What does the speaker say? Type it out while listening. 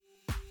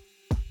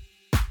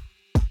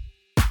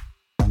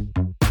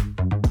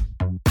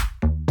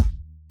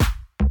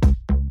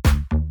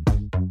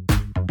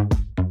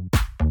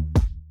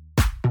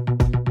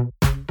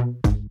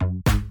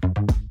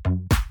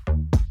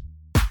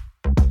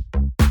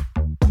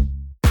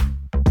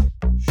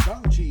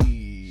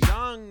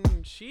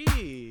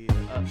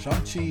Shang-Chi.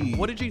 Shang-Chi.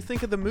 What did you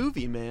think of the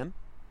movie, man?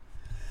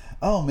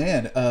 Oh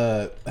man,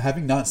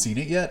 having not seen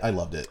it yet, I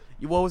loved it.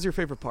 What was your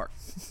favorite part?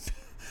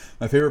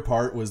 My favorite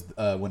part was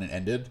when it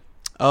ended.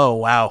 Oh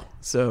wow!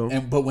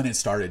 But when it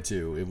started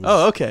too, it was.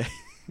 Oh okay.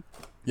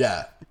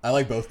 Yeah, I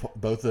like both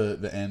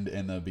the end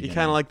and the beginning. You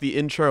kind of like the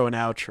intro and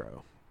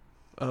outro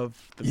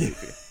of the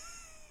movie.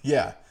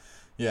 Yeah.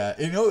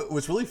 You know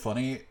what's really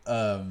funny?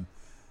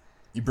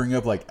 You bring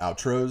up like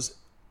outros.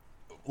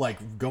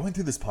 Like going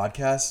through this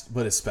podcast,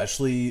 but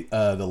especially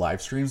the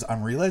live streams,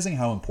 I'm realizing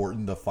how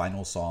important the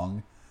final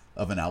song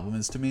of an album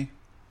is to me.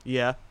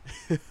 Yeah.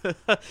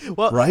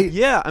 Well, right?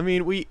 Yeah, I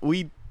mean,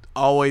 we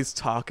always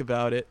talk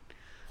about it,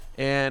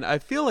 and I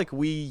feel like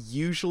we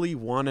usually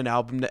want an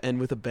album to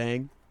end with a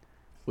bang,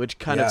 which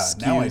kind of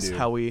skews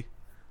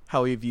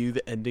how we view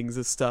the endings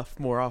of stuff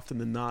more often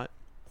than not.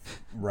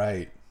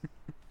 Right.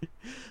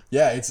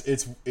 Yeah,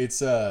 it's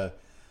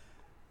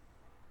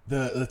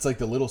like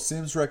the Little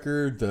Sims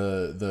record,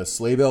 the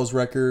Sleigh Bells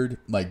record,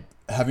 like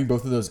having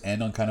both of those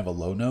end on kind of a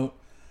low note,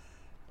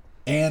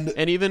 and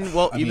even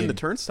the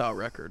Turnstile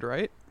record,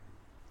 right?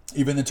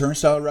 Even the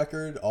Turnstile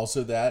record,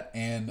 also that,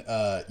 and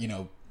I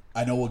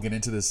know we'll get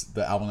into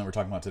the album that we're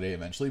talking about today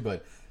eventually,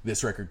 but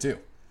this record too,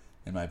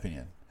 in my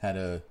opinion,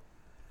 I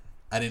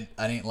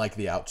didn't like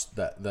the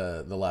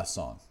last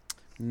song.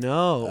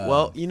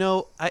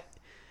 No,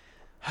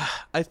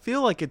 I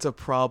feel like it's a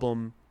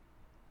problem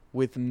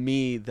with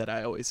me that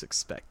I always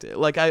expect it.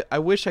 Like I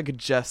wish I could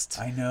just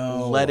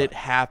let it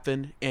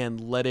happen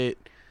and let it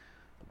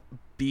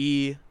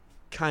be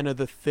kind of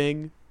the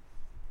thing.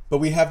 But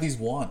we have these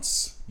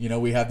wants,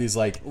 we have these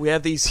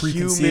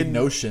human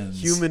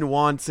notions, human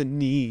wants and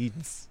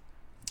needs.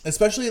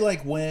 Especially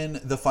like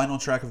when the final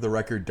track of the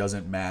record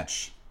doesn't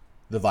match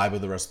the vibe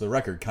of the rest of the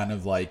record, kind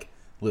of like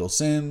Little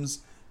Sims,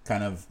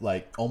 kind of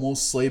like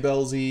almost Sleigh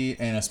Bells-y,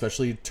 and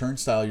especially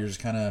Turnstile. You're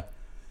just kind of,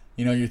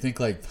 you think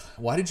like,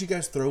 why did you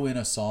guys throw in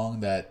a song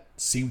that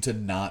seemed to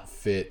not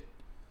fit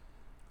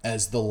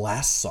as the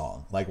last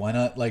song? Like, why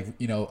not? Like,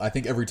 I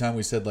think every time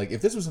we said like,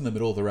 if this was in the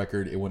middle of the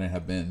record, it wouldn't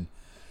have been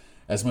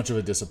as much of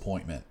a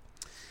disappointment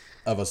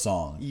of a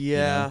song.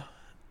 Yeah.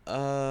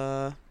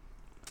 Yeah,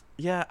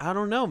 I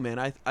don't know, man.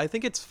 I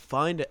think it's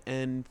fine to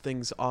end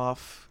things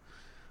off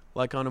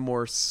like on a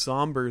more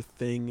somber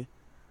thing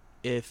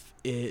if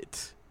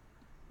it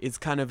is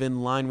kind of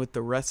in line with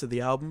the rest of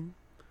the album,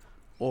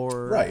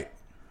 or right.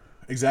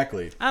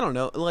 Exactly. I don't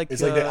know. Like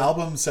it's like the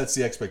album sets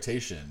the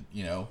expectation,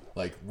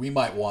 Like we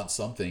might want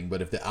something,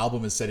 but if the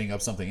album is setting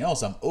up something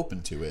else, I'm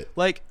open to it.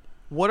 Like,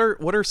 what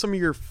are some of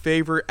your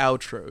favorite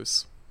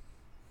outros?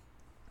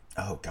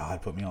 Oh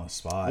God, put me on the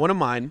spot. One of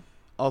mine,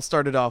 I'll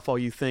start it off while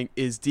you think,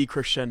 is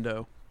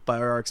Decrescendo by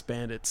RX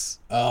Bandits.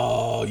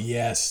 Oh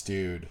yes,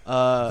 dude.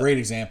 Great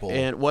example.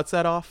 And what's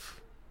that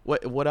off?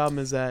 What album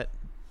is that?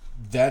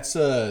 That's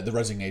The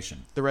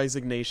Resignation. The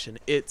Resignation.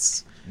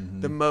 It's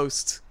the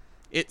most.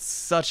 It's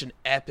such an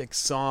epic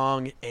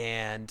song,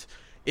 and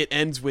it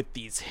ends with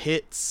these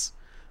hits.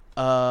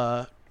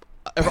 All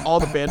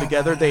the band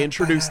together, they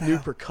introduce new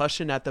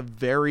percussion at the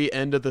very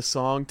end of the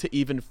song to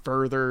even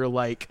further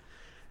like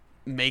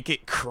make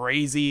it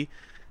crazy.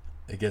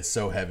 It gets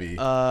so heavy.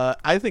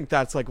 I think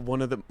that's like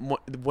one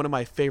of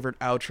my favorite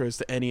outros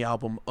to any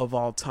album of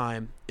all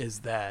time.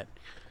 Is that?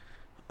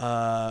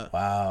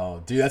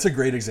 Wow, dude, that's a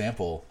great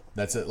example.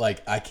 That's it.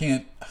 Like I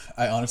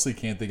honestly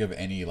can't think of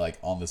any like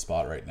on the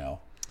spot right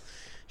now.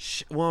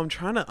 Well, I'm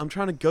trying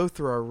to go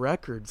through our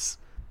records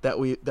that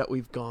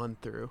we've gone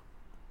through,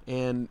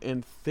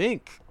 and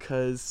think,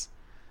 because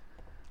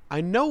I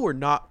know we're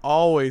not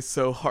always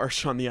so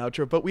harsh on the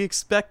outro, but we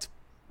expect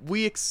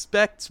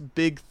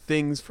big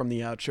things from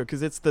the outro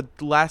because it's the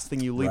last thing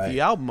you leave the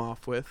album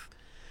off with,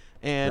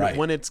 and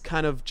when it's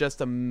kind of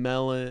just a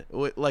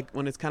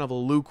when it's kind of a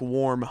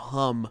lukewarm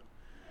hum,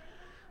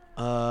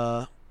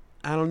 I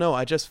don't know.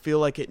 I just feel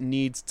like it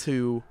needs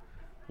to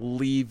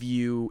leave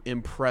you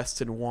impressed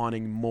and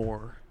wanting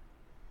more.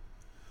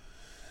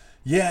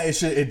 Yeah,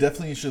 it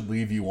definitely should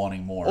leave you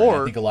wanting more. And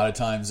I think a lot of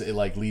times it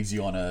like leaves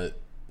you on a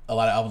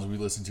lot of albums we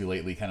listened to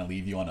lately kind of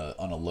leave you on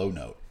a low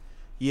note.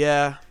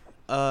 Yeah.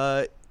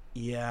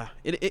 Yeah.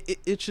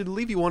 It should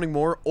leave you wanting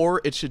more,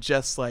 or it should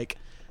just like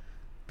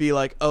be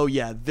like, oh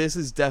yeah, this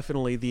is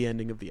definitely the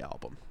ending of the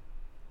album.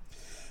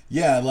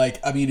 Yeah, like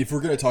I mean, if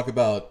we're gonna talk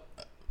about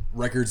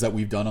records that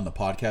we've done on the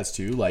podcast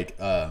too, like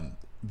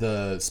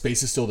the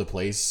Space Is Still the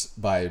Place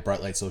by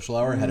Bright Light Social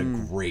Hour had a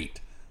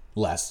great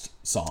last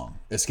song.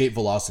 Escape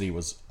Velocity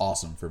was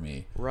awesome for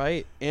me.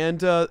 Right.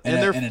 And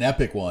an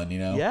epic one,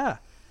 Yeah.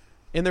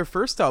 And their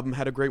first album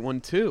had a great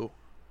one too.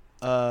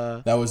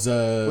 That was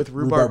with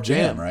Rhubarb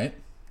Jam, right?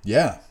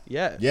 Yeah.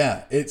 Yeah.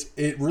 Yeah.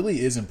 It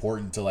really is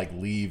important to like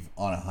leave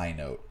on a high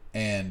note.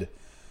 And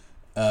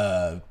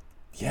yeah,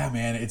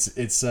 man,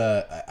 it's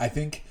I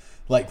think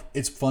like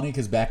it's funny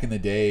because back in the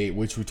day,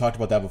 which we talked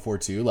about that before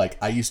too, like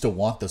I used to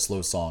want the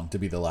slow song to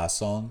be the last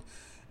song,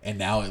 and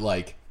now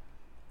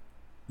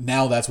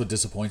now that's what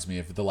disappoints me.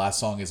 If the last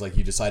song is like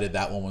you decided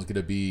that one was going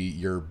to be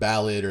your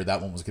ballad or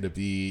that one was going to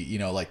be, you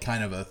know, like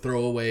kind of a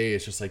throwaway,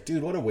 it's just like,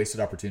 dude, what a wasted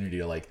opportunity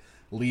to like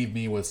leave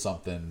me with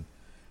something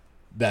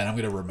that I'm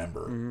going to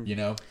remember, you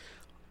know?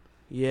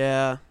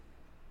 Yeah.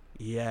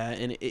 Yeah,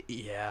 and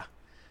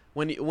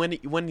when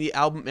the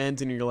album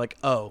ends and you're like,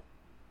 "Oh,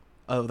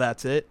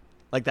 that's it?"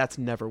 Like that's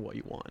never what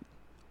you want.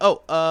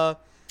 Oh,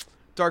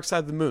 Dark Side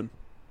of the Moon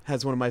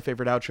has one of my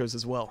favorite outros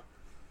as well.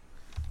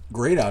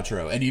 Great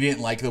outro. And you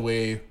didn't like the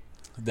way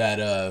that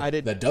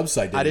that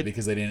Dubside did it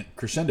because they didn't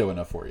crescendo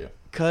enough for you.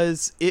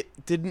 Because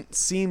it didn't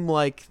seem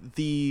like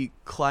the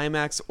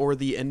climax or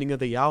the ending of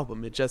the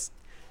album. They just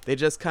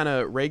kind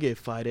of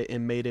reggae-fied it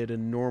and made it a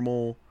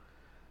normal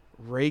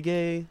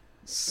reggae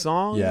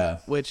song. Yeah.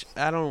 Which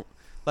I don't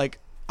like.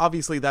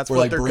 Obviously, that's where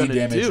what like they're Brain gonna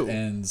Damage do.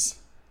 ends.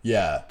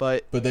 Yeah.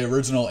 But the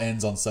original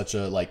ends on such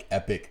a like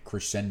epic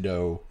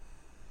crescendo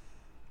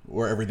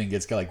where everything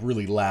gets like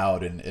really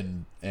loud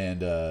and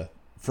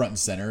front and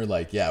center.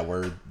 Like, yeah,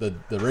 where the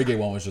reggae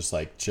one was just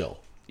like chill.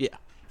 Yeah.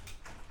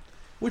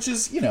 Which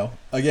is, you know,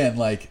 again,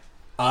 like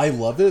I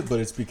love it,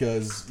 but it's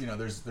because, you know,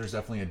 there's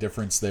definitely a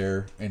difference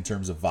there in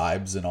terms of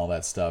vibes and all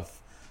that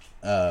stuff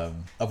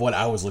of what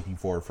I was looking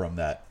for from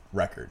that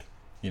record.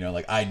 You know,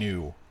 like I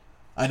know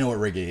what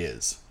reggae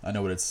is. I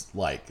know what it's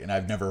like, and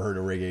I've never heard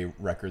a reggae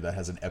record that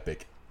has an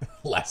epic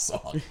last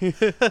song. You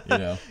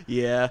know?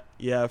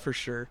 Yeah, for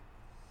sure.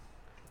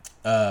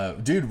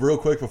 Dude, real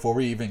quick before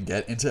we even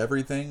get into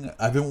everything,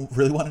 I've been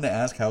really wanting to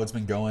ask how it's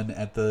been going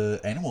at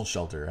the animal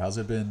shelter. How's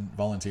it been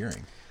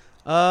volunteering?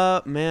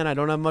 Man, I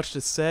don't have much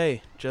to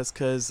say, just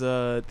because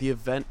the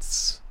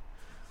events,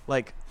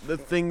 like the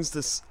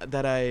things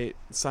that I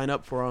sign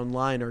up for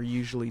online are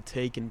usually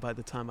taken by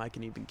the time I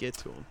can even get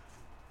to them.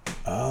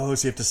 Oh,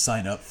 so you have to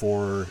sign up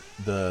for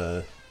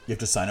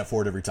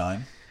it every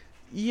time?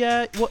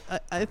 Yeah, well,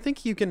 I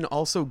think you can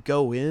also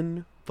go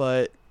in,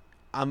 but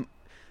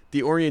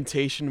the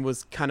orientation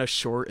was kind of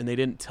short and they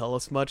didn't tell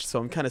us much, so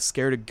I'm kind of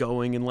scared of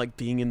going and like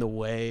being in the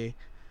way.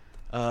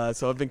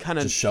 So I've been kind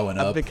of just showing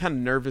up. I've been kind of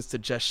nervous to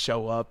just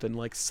show up and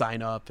like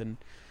sign up and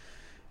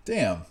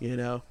damn, you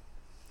know.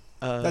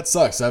 That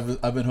sucks.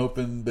 I've been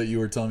hoping that you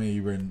were telling me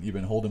you've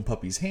been holding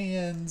puppies'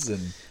 hands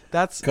and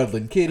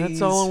cuddling kitties.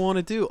 That's all I want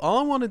to do. All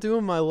I want to do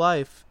in my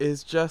life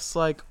is just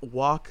like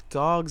walk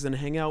dogs and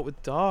hang out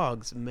with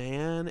dogs,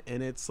 man.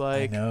 And it's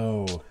like, I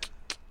know.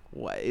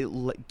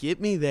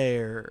 Get me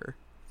there.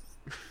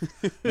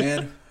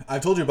 Man, I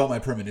told you about my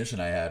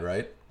premonition I had,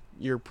 right?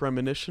 Your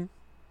premonition?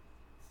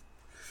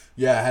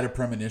 Yeah, I had a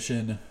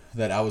premonition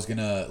that I was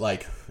gonna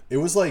like. It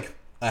was like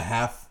a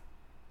half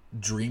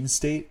dream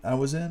state I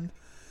was in.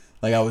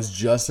 Like I was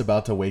just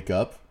about to wake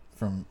up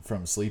from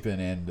sleeping,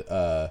 and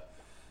I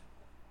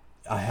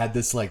had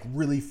this like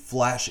really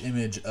flash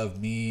image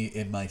of me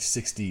in my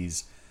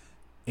 60s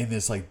in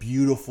this like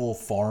beautiful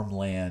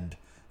farmland,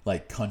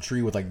 like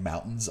country with like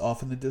mountains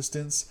off in the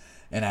distance,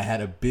 and I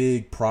had a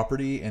big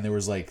property, and there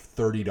was like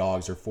 30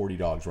 dogs or 40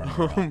 dogs running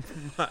around.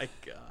 Oh my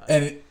god!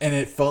 And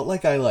it felt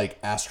like I like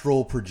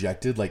astral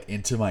projected like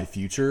into my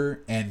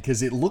future, and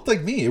because it looked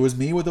like me, it was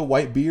me with a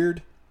white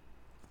beard,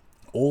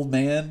 old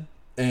man.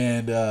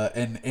 And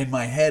in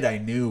my head, I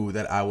knew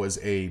that I was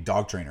a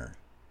dog trainer.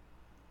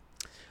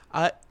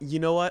 You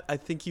know what? I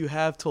think you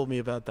have told me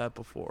about that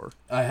before.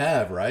 I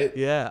have, right?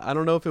 Yeah, I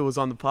don't know if it was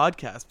on the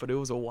podcast, but it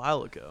was a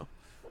while ago.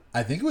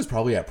 I think it was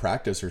probably at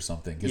practice or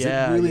something, because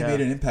it really made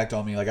an impact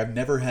on me. Like I've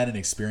never had an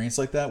experience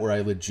like that where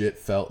I legit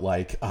felt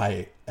like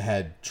I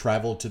had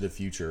traveled to the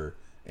future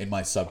in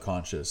my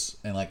subconscious,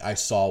 and like I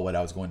saw what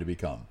I was going to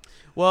become.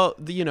 Well,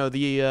 the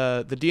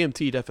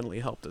DMT definitely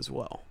helped as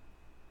well.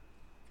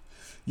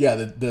 Yeah,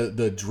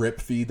 the drip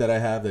feed that I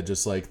have that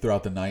just like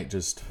throughout the night,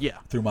 just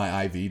through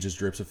my IV, just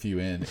drips a few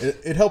in.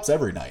 It helps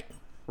every night.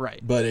 Right.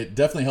 But it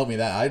definitely helped me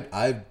that.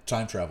 I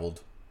time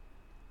traveled.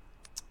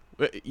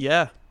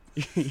 Yeah.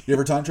 You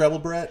ever time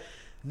traveled, Brett?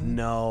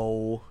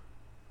 No.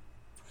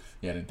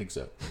 Yeah, I didn't think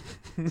so.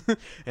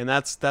 And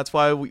that's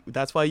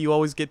why you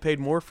always get paid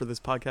more for this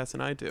podcast than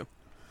I do.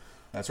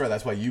 That's right.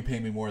 That's why you pay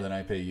me more than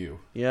I pay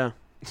you. Yeah.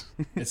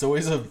 It's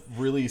always a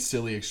really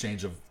silly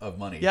exchange of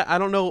money. Yeah, I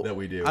don't know that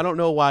we do. I don't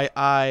know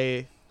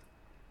why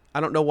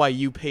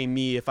you pay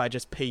me if I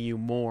just pay you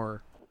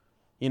more.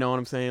 You know what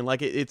I'm saying?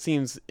 Like it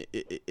seems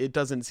it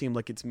doesn't seem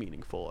like it's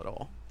meaningful at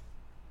all.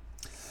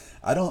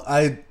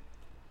 I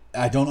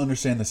don't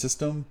understand the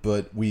system,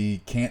 but we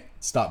can't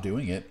stop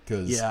doing it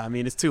because I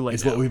mean it's too late.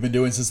 It's what we've been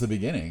doing since the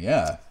beginning.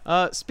 Yeah.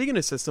 Speaking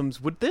of systems,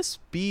 would this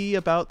be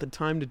about the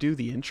time to do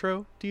the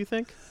intro? Do you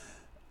think?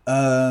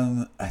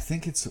 I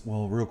think it's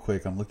real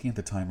quick. I'm looking at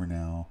the timer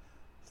now.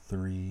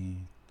 3,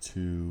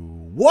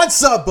 2.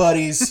 What's up,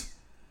 buddies?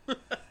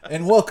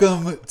 And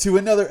welcome to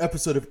another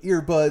episode of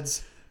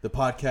Earbuds, the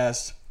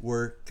podcast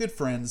where good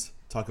friends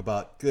talk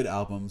about good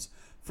albums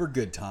for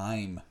good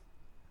time.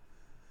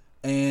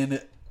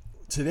 And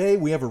today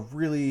we have a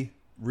really,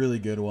 really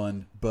good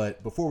one.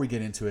 But before we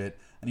get into it,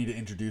 I need to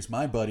introduce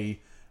my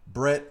buddy,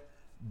 Brett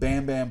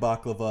Bam Bam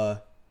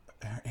Baklava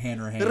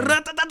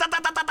Hanrahan.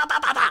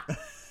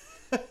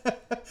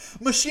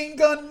 Machine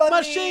Gun Money.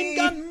 Machine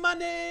Gun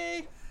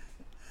Money.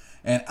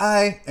 And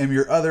I am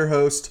your other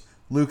host,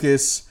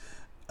 Lucas,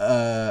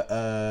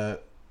 Dr.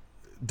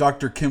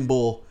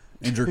 Kimball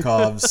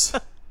Indrakovs.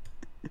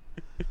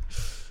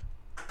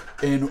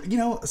 And, you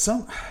know,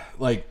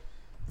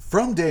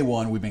 from day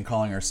one, we've been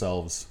calling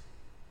ourselves,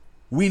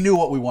 we knew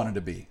what we wanted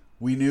to be.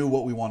 We knew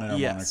what we wanted our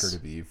moniker to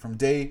be from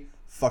day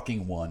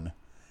fucking one.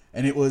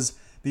 And it was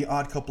the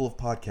Odd Couple of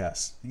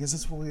Podcasts. Because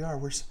that's what we are.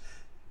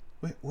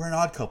 We're an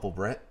odd couple,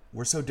 Brett.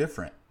 We're so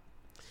different.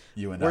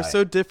 You and I. We're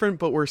so different,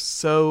 but we're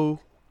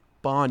so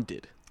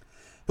bonded.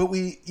 But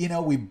we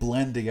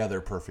blend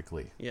together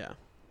perfectly. Yeah.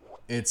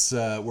 It's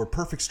we're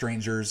perfect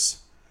strangers.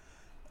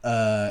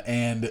 But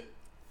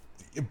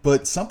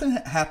something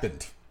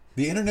happened.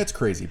 The internet's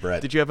crazy,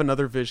 Brett. Did you have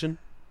another vision?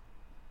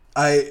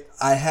 I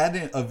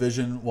had a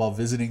vision while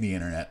visiting the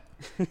internet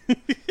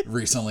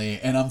recently,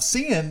 and I'm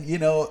seeing,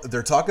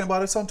 they're talking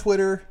about us on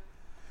Twitter.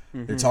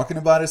 Mm-hmm. They're talking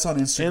about us on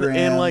Instagram.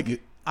 And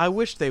I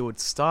wish they would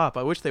stop.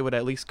 I wish they would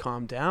at least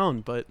calm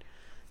down, but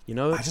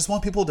I just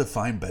want people to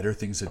find better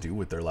things to do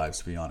with their lives,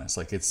 to be honest.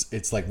 Like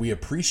it's like we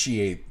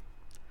appreciate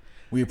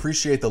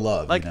the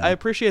love. Like I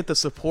appreciate the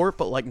support,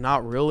 but like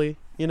not really,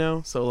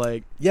 So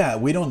like yeah,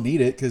 we don't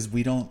need it because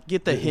we don't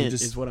get the hint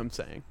is what I'm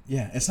saying.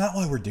 Yeah, it's not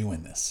why we're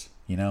doing this.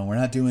 We're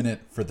not doing it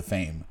for the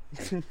fame.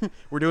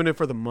 We're doing it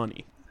for the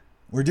money.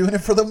 We're doing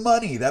it for the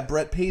money that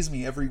Brett pays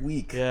me every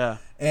week. Yeah.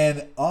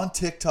 And on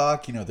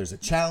TikTok, there's a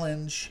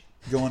challenge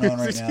going on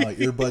right now, an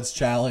earbuds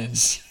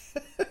challenge.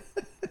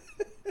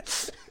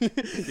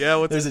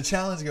 Yeah, there's a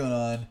challenge going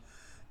on,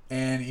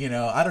 and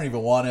I don't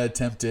even want to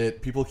attempt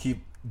it. People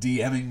keep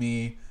DMing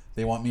me;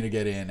 they want me to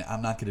get in.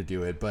 I'm not going to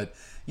do it. But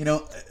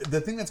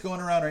the thing that's going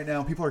around right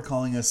now, people are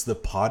calling us the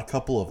Pod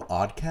Couple of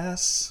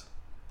Oddcasts.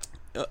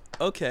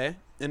 Okay,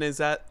 and is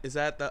that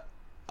the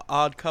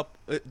Pod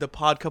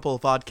Couple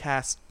of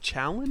Oddcast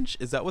challenge?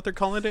 Is that what they're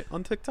calling it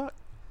on TikTok?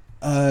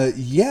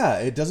 Yeah,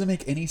 it doesn't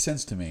make any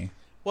sense to me.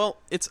 Well,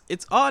 it's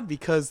odd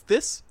because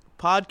this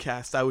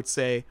podcast, I would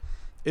say,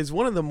 is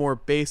one of the more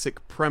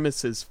basic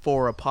premises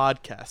for a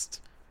podcast.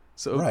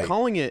 So right.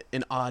 Calling it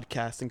an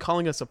oddcast and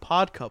calling us a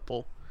pod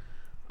couple,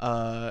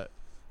 what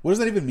does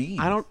that even mean?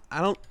 I don't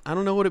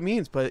know what it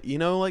means, but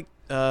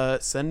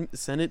send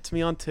it to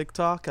me on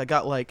TikTok. I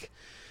got like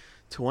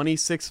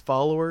 26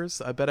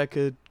 followers. I bet I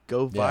could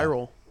go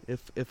viral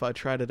if I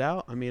tried it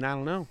out. I mean, I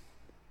don't know.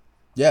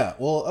 Yeah,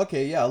 well,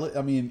 okay, yeah.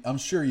 I mean, I'm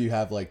sure you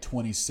have like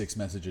 26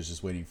 messages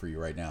just waiting for you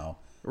right now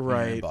in your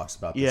inbox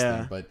about this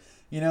thing. But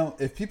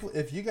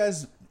if you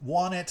guys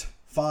want it,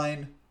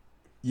 fine,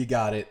 you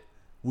got it.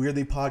 We're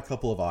the Pod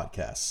Couple of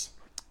Oddcasts.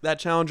 That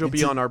challenge will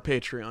be on our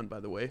Patreon, by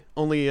the way.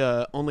 Only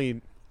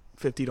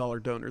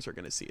 $50 donors are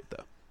going to see it,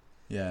 though.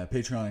 Yeah,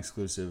 Patreon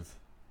exclusive.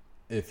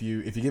 If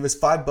you give us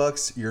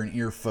 $5, you're an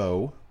ear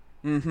foe.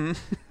 Mm-hmm.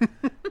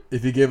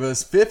 If you give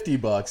us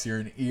 $50, you're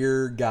an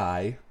ear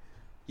guy.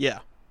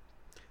 Yeah.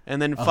 And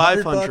then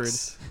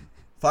 $500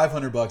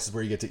 $500 is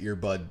where you get to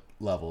earbud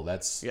level.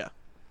 That's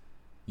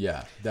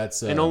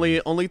that's and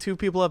only two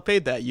people have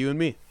paid that, you and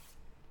me.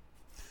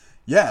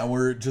 Yeah, and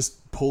we're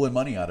just pulling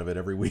money out of it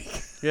every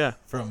week. Yeah.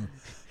 from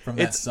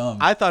that sum.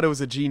 I thought it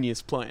was a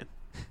genius plan.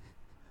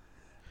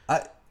 All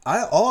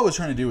I was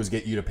trying to do was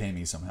get you to pay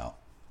me somehow,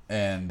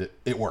 and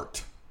it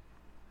worked.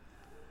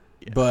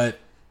 Yeah. But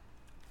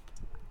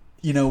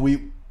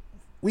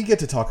we get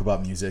to talk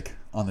about music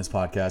on this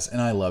podcast, and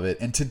I love it.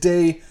 And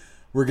today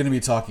we're going to be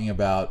talking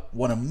about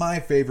one of my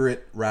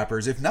favorite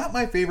rappers, if not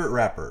my favorite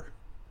rapper.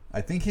 I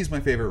think he's my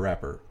favorite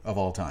rapper of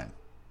all time.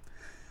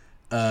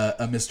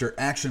 A Mr.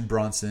 Action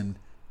Bronson,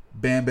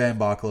 Bam Bam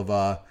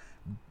Baklava,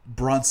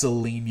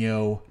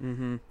 Bronsolino,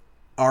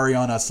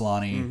 Ariane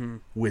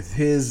Aslani, with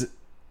his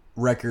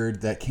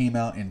record that came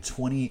out in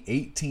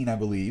 2018, I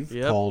believe,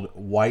 called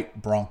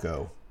White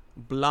Bronco.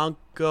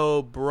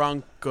 Blanco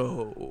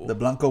Bronco. The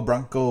Blanco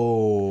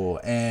Bronco.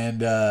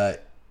 And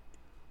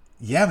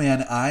yeah,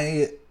 man,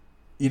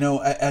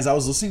 as I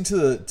was listening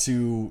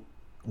to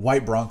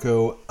White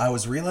Bronco, I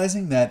was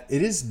realizing that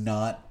it is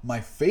not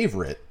my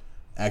favorite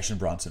Action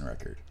Bronson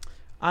record.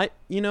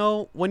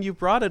 When you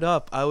brought it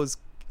up, I was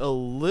a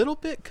little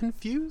bit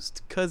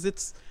confused because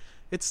it's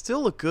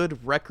still a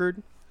good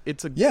record.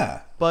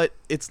 But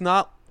it's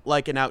not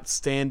like an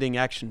outstanding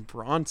Action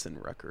Bronson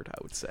record, I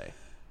would say.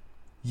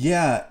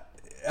 Yeah,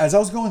 as I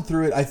was going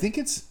through it, I think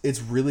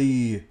it's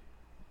really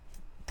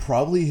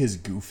probably his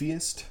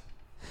goofiest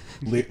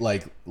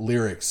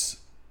lyrics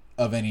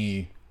of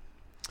any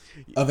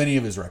of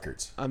his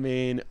records. I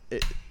mean,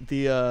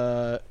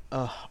 what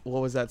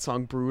was that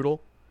song?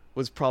 Brutal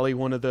was probably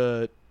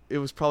it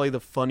was probably the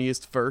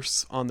funniest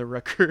verse on the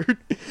record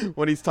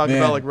when he's talking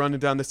about like running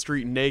down the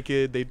street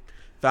naked. They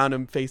found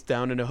him face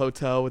down in a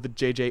hotel with a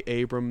J.J.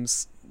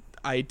 Abrams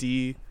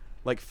ID,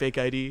 like fake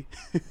ID.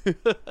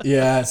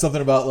 Yeah,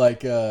 something about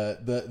like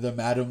the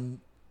madam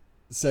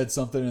said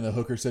something and the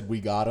hooker said we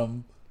got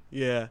him.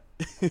 Yeah.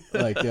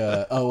 Like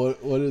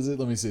what is it?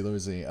 Let me see.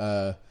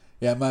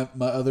 Yeah, my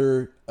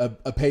other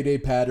a payday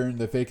pattern.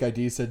 The fake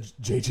ID said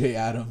J.J.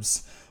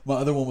 Adams. My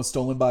other one was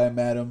stolen by a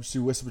madam. She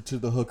whispered to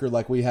the hooker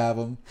like we have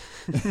him.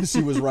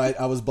 She was right.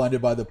 I was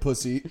blinded by the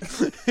pussy.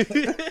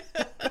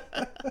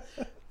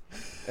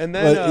 And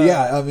then, but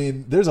yeah, I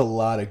mean, there's a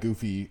lot of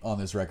goofy on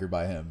this record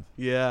by him.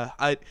 Yeah,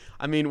 I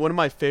mean, one of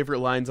my favorite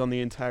lines on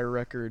the entire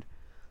record.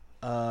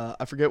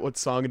 I forget what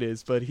song it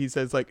is, but he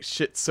says like,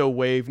 "Shit, so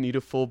wave, need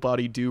a full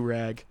body do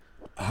rag."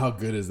 How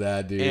good is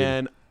that, dude?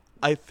 And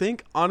I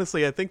think,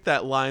 honestly, I think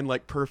that line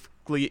like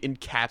perfectly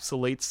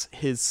encapsulates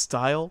his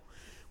style,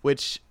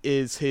 which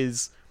is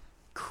his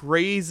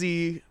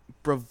crazy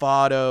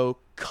bravado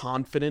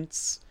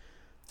confidence,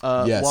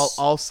 Yes. while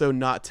also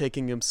not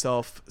taking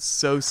himself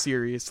so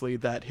seriously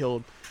that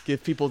he'll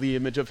give people the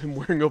image of him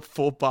wearing a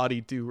full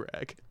body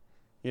do-rag.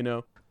 You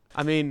know?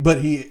 I mean...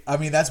 But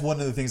that's one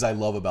of the things I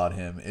love about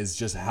him is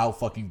just how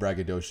fucking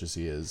braggadocious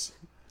he is.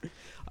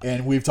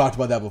 And we've talked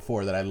about that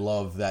before, that I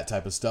love that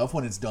type of stuff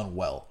when it's done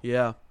well.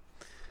 Yeah.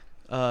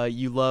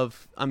 You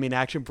love... I mean,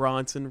 Action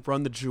Bronson,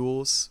 Run the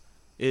Jewels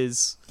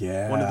is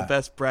one of the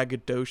best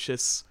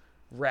braggadocious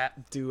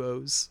rap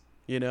duos,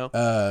 you know?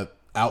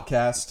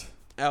 Outkast.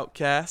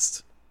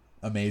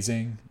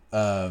 Amazing.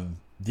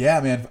 Yeah,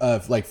 man.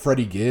 Like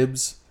Freddie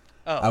Gibbs,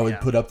 I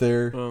would put up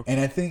there. And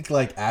I think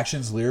like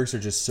Action's lyrics are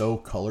just so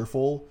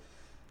colorful,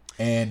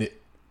 and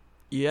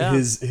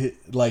his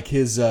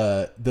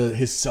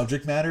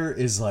subject matter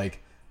is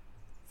like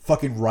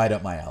fucking right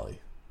up my alley.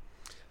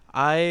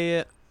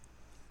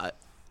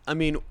 I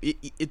mean,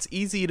 it's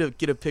easy to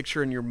get a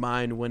picture in your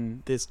mind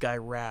when this guy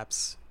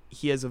raps.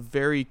 He has a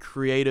very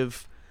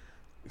creative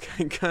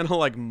kind of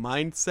like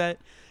mindset,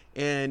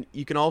 and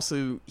you can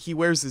also, he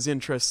wears his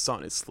interests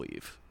on his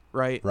sleeve,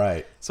 right?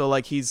 Right. So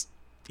like he's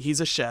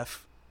a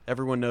chef.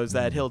 Everyone knows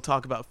that. He'll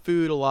talk about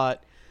food a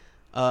lot.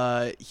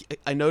 I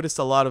noticed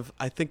a lot of,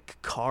 I think,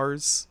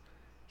 cars.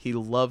 He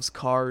loves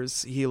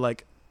cars. He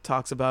like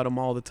talks about them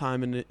all the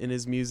time in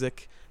his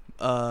music.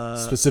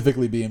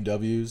 Specifically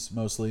BMWs,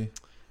 mostly.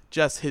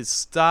 Just his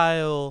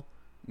style,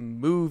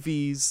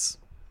 movies.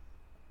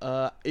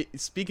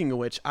 Speaking of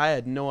which, I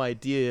had no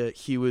idea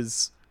he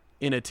was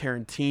in a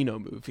Tarantino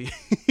movie.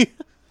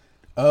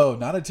 Oh,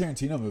 not a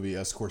Tarantino movie,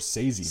 a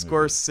Scorsese movie.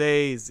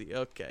 Scorsese,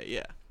 okay,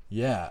 yeah.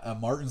 Yeah, a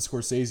Martin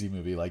Scorsese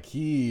movie. Like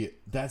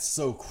that's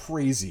so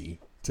crazy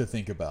to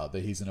think about,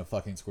 that he's in a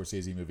fucking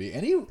Scorsese movie.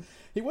 And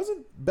he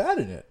wasn't bad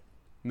in it.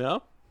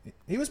 No?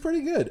 He was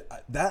pretty good.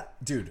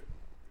 That, dude,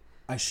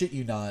 I shit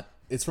you not.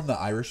 It's from The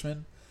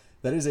Irishman.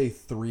 That is a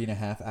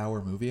 3.5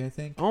 hour movie, I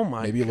think. Oh my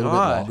God. Maybe a little bit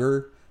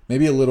longer.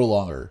 Maybe a little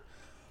longer.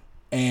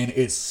 And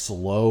it's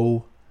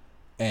slow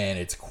and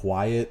it's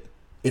quiet.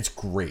 It's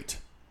great.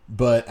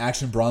 But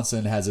Action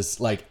Bronson has this,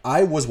 like,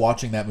 I was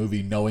watching that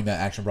movie knowing that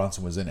Action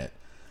Bronson was in it.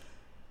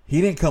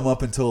 He didn't come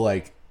up until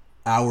like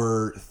 3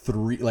 hours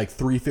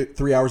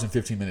and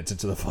 15 minutes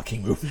into the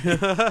fucking movie.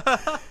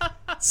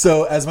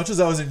 So as much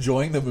as I was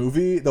enjoying the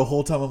movie, the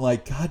whole time I'm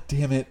like, God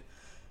damn it,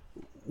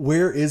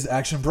 where is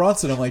Action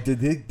Bronson? I'm like, did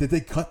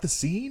they cut the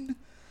scene?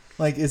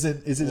 Like, does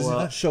it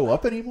not show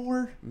up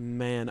anymore?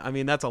 Man, I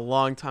mean, that's a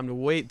long time to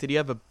wait. Did he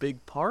have a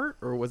big part,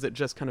 or was it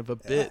just kind of a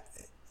bit?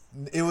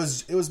 It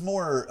was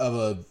more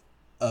of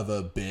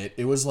a bit.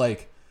 It was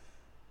like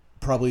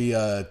probably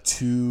a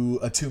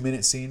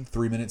 2-minute scene,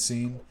 3-minute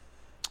scene.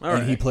 All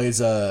right. And he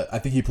plays I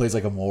think he plays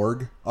like a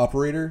morgue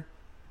operator.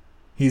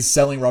 He's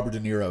selling Robert De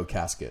Niro a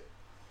casket,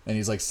 and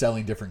he's like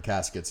selling different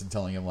caskets and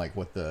telling him like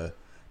what the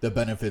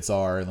benefits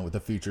are and what the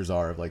features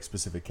are of like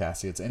specific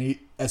caskets. And he,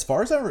 as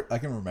far as I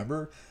can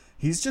remember,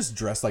 he's just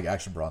dressed like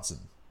Action Bronson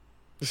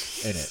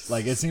in it.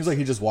 Like, it seems like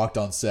he just walked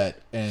on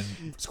set and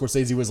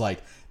Scorsese was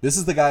like, this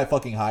is the guy I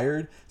fucking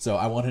hired, so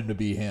I want him to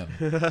be him.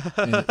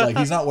 And, like,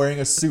 he's not wearing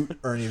a suit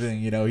or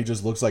anything, you know, he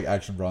just looks like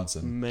Action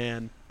Bronson.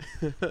 Man.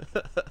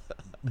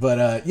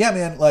 But yeah,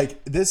 man,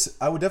 like this,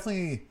 I would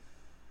definitely,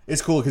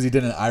 it's cool because he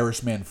did an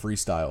Irishman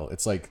freestyle.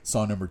 It's like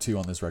song number 2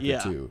 on this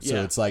record too.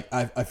 So it's like,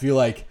 I feel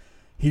like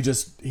he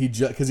just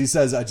because he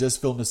says, I just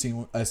filmed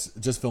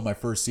my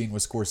first scene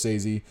with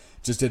Scorsese,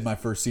 just did my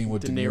first scene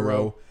with De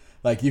Niro.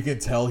 Like, you can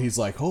tell he's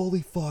like,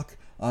 holy fuck,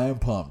 I am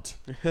pumped.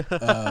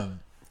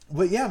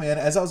 But yeah, man,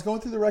 as I was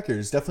going through the record,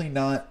 it's definitely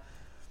not,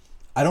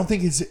 I don't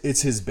think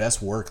it's his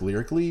best work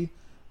lyrically.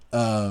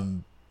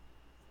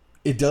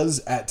 It does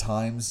at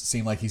times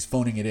seem like he's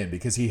phoning it in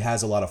because he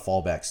has a lot of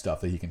fallback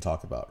stuff that he can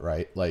talk about,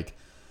 right? Like,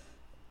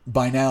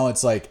 by now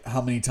it's like,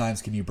 how many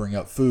times can you bring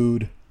up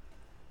food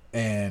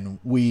and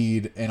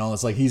weed and all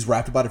this? Like, he's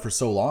rapped about it for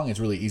so long, it's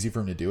really easy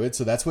for him to do it.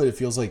 So that's what it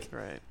feels like.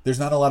 Right. There's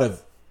not a lot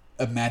of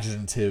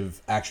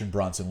imaginative Action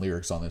Bronson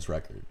lyrics on this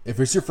record.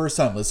 If it's your first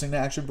time listening to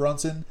Action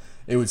Bronson,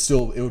 it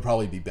would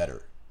probably be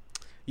better.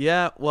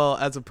 Yeah, well,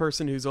 as a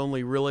person who's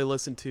only really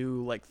listened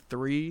to like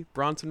 3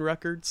 Bronson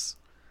records,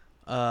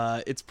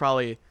 it's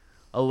probably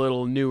a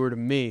little newer to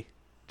me,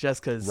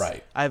 just because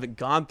I haven't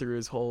gone through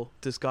his whole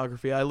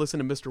discography. I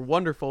listened to Mr.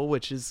 Wonderful,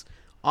 which is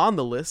on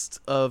the list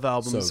of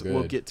albums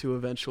we'll get to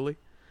eventually.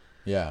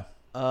 Yeah.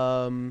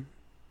 I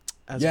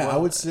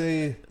would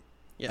say.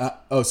 Yeah.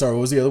 Sorry.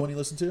 What was the other one you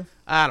listened to?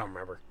 I don't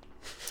remember.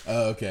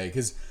 Oh, okay.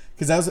 Because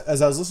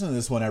as I was listening to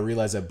this one, I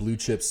realized that Blue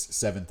Chips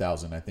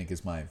 7000, I think,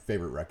 is my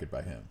favorite record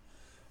by him.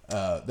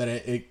 That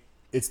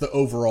it's the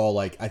overall,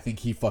 like, I think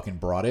he fucking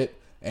brought it,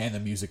 and the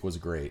music was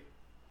great.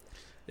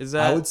 Is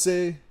that? I would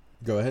say,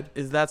 go ahead.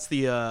 That's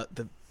the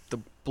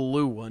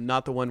blue one,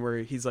 not the one where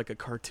he's like a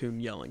cartoon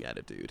yelling at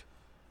a dude.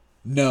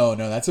 No,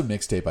 that's a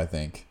mixtape, I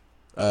think.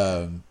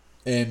 Yeah,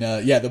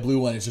 the blue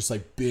one is just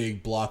like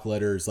big block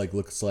letters, like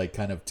looks like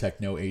kind of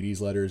techno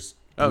 80s letters.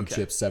 Blue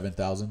Chips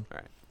 7000. All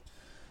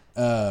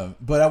right.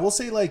 But I will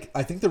say, like,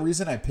 I think the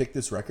reason I picked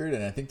this record,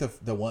 and I think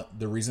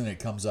the reason it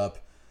comes up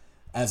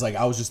as, like,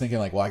 I was just thinking,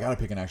 like, well, I gotta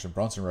pick an Action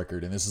Bronson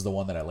record, and this is the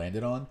one that I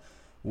landed on,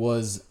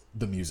 was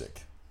the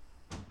music.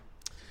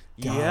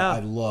 God, Yeah, I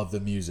love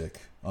the music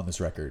on this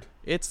record.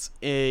 it's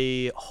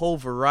a whole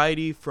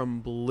variety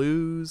from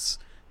blues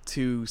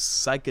to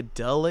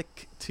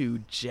psychedelic to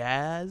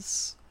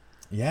jazz,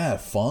 Yeah,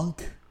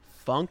 funk.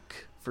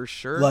 funk for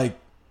sure. Like,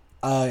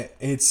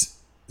 it's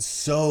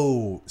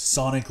so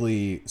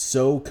sonically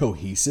so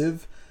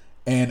cohesive,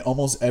 and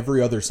almost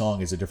every other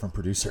song is a different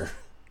producer.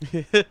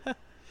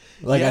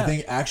 Like, Yeah. I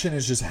think Action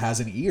just has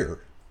an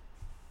ear.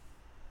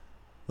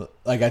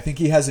 Like, I think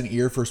he has an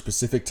ear for a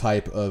specific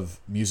type of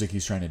music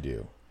he's trying to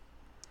do.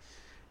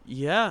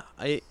 Yeah,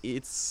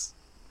 it's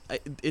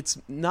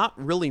not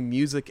really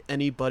music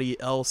anybody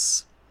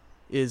else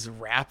is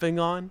rapping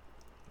on,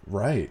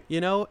 Right.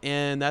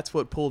 and that's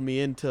what pulled me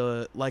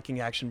into liking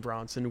Action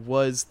Bronson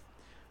was,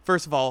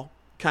 first of all,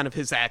 kind of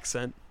his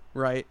accent,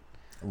 right?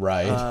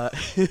 Right.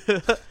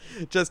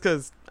 Just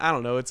because, I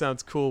don't know, it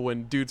sounds cool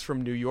when dudes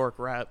from New York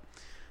rap.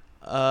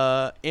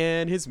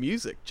 And his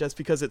music, just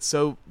because it's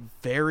so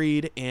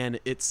varied and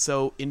it's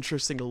so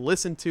interesting to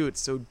listen to.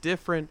 It's so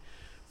different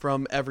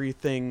from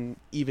everything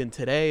even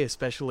today,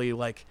 especially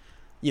like,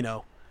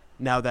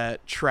 now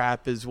that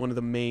trap is one of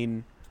the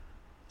main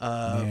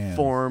Man.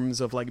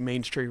 forms of like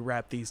mainstream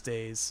rap these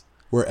days.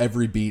 Where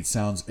every beat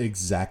sounds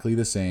exactly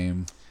the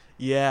same.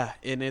 Yeah,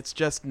 and it's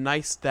just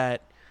nice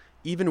that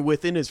even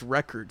within his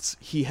records,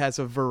 he has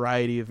a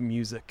variety of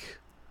music.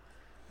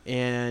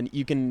 And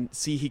you can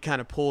see he kind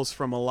of pulls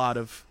from a lot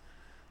of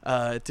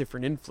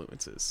different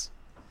influences.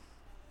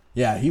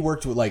 Yeah, he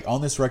worked with, like,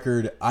 on this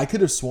record, I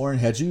could have sworn,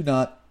 had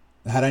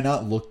I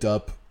not looked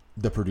up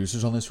the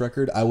producers on this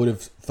record, I would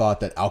have thought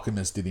that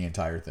Alchemist did the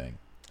entire thing.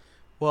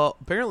 Well,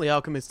 apparently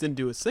Alchemist didn't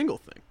do a single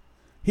thing.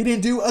 He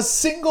didn't do a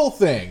single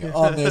thing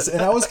on this,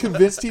 and I was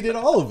convinced he did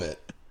all of it.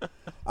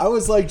 I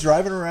was like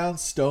driving around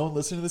stoned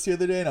listening to this the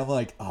other day, and I'm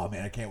like, oh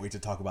man, I can't wait to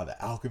talk about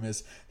The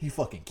Alchemist. He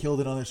fucking killed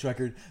it on this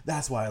record.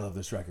 That's why I love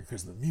this record,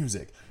 because of the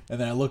music.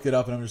 And then I look it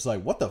up, and I'm just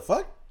like, what the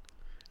fuck?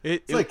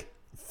 It's like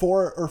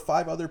 4 or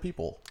 5 other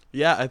people.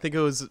 Yeah, I think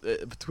it was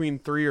between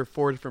 3 or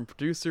 4 different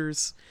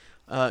producers,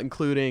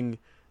 including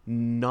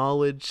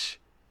Knowledge,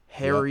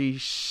 Harry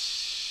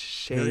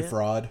Sham,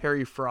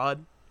 Harry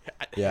Fraud.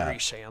 Yeah. Harry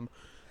Sham.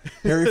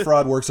 Harry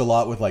Fraud works a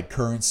lot with, like,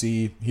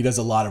 Currency. He does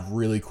a lot of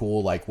really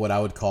cool, like, what I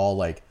would call,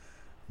 like,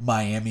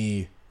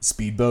 Miami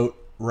speedboat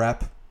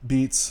rap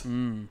beats.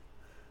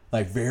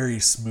 Like, very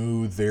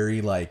smooth,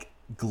 very, like,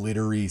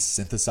 glittery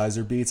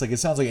synthesizer beats. Like, it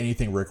sounds like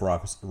anything Rick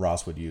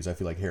Ross would use. I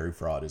feel like Harry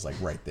Fraud is, like,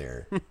 right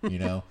there,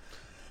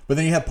 But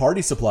then you have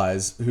Party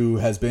Supplies, who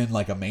has been,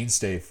 like, a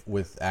mainstay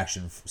with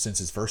Action since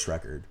his first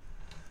record.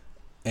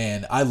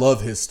 And I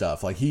love his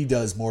stuff. Like, he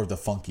does more of the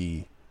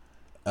funky,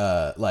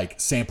 like,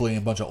 sampling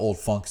a bunch of old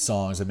funk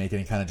songs and making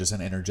it kind of just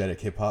an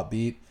energetic hip-hop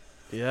beat.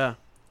 Yeah.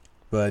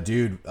 But,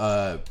 dude,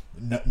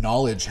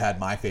 Knowledge had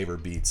my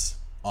favorite beats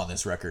on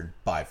this record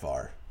by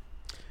far.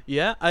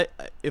 Yeah,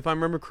 if I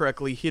remember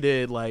correctly, he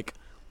did, like,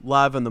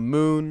 Live on the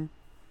Moon.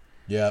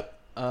 Yep.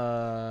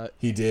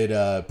 He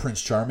did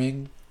Prince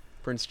Charming.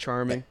 Prince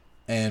Charming.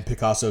 And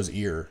Picasso's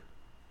Ear,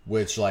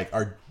 which, like,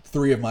 are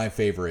 3 of my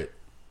favorite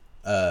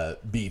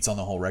beats on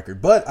the whole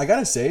record. But I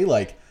gotta say,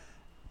 like,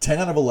 10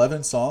 out of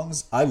 11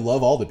 songs, I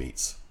love all the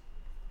beats.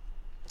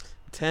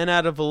 10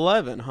 out of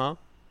 11, huh?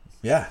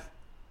 Yeah.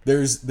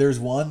 There's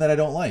one that I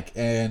don't like,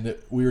 and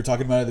we were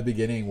talking about it at the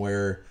beginning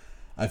where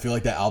I feel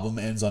like the album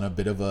ends on a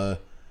bit of a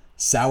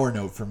sour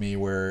note for me,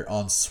 where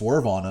on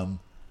Swerve on 'Em,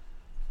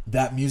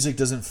 that music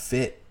doesn't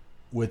fit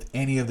with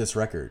any of this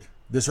record.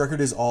 This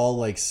record is all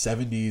like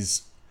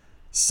 70s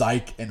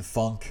psych and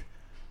funk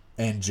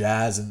and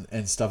jazz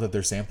and stuff that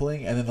they're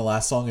sampling, and then the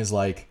last song is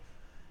like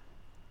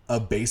a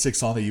basic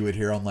song that you would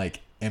hear on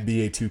like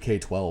NBA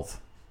 2K12.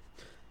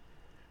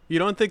 You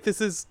don't think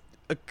this is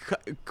a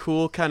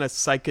cool kind of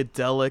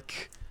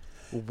psychedelic,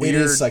 weird,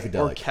 It is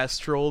psychedelic.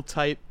 orchestral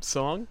type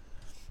song?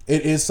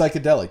 It is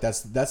psychedelic.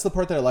 That's the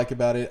part that I like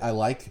about it. I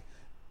like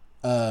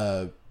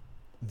the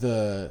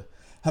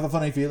have a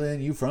funny feeling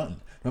you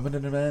frontin'.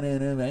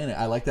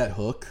 I like that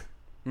hook.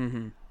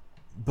 Mm-hmm.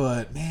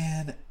 But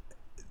man,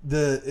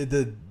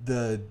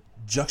 the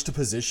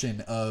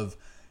juxtaposition of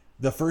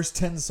the first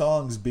 10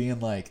 songs being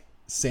like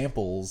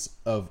samples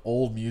of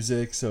old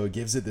music, so it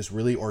gives it this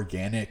really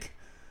organic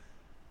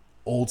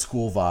old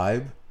school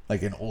vibe,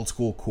 like an old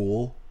school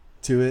cool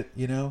to it,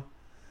 you know?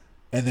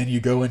 And then you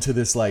go into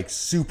this like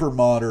super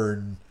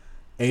modern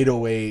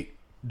 808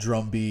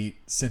 drum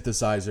beat,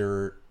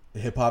 synthesizer,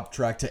 hip hop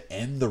track to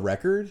end the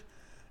record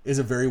is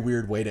a very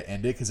weird way to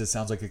end it because it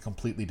sounds like a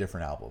completely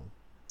different album.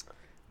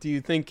 Do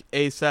you think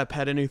ASAP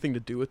had anything to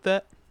do with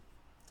that?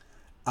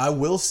 I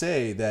will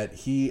say that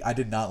I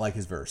did not like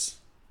his verse.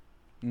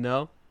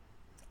 No?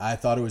 I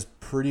thought it was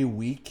pretty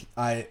weak.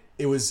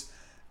 It was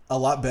a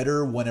lot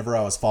better whenever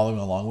I was following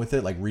along with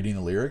it, like reading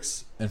the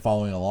lyrics and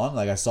following along.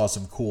 Like I saw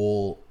some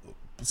cool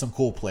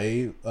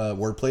wordplay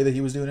that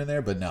he was doing in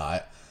there, but no,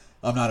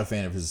 I'm not a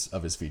fan of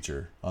his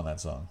feature on that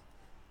song.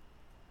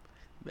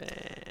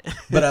 Man.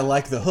 But I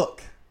like the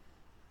hook.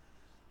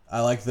 I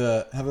like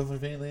the have a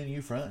feeling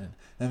you front.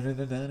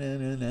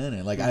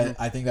 Like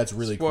I think that's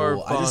really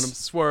cool.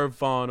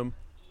 Swerve on him.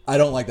 I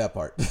don't like that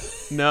part.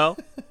 No.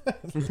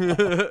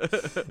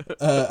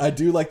 I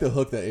do like the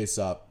hook that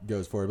Aesop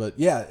goes for, but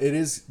yeah,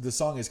 the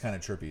song is kind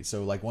of trippy.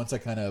 So like once I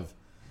kind of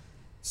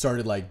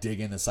started like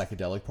digging the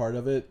psychedelic part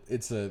of it,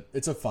 it's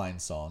a fine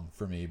song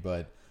for me,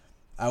 but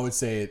I would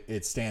say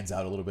it stands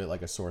out a little bit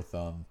like a sore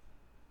thumb.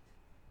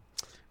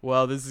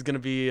 Well, this is gonna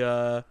be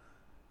an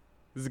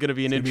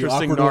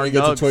interesting awkward when we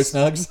get to Toy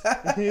Snugs.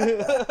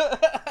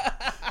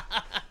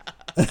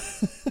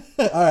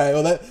 All right,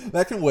 well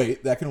that can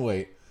wait. That can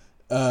wait.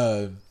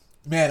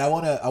 Man, I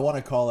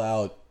wanna call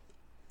out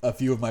a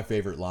few of my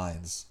favorite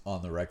lines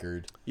on the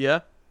record.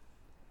 Yeah.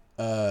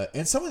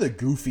 And some of the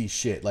goofy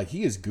shit. Like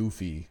he is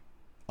goofy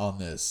on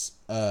this.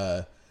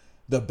 The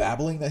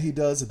babbling that he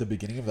does at the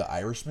beginning of The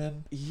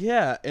Irishman.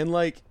 Yeah, and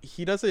like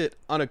he does it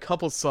on a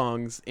couple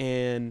songs,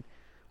 and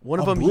one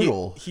of them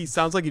he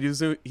sounds like he's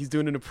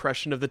doing an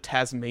impression of the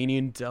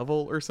Tasmanian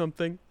devil or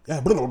something.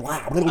 Yeah, blah,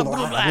 blah,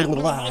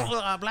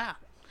 blah, blah.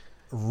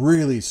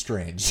 Really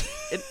strange.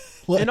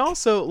 And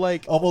also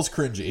like almost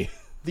cringy.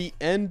 The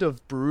end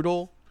of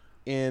Brutal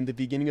and the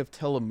beginning of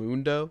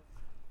Telemundo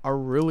are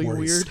really where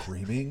weird. He's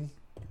screaming.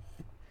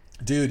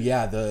 Dude,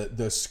 yeah,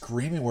 the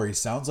screaming where he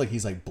sounds like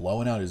he's like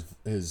blowing out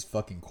his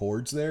fucking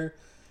cords there.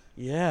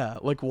 Yeah,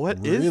 like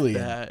what is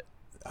that?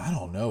 I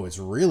don't know. It's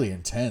really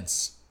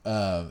intense.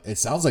 It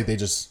sounds like they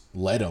just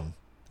let him.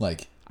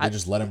 Like they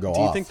just let him go off.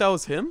 Do you think that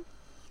was him?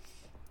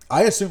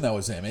 I assume that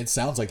was him. It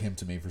sounds like him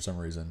to me for some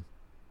reason.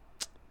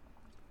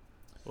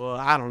 Well,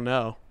 I don't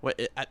know.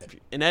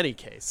 In any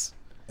case.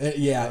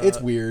 Yeah, it's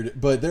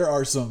weird, but there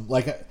are some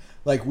like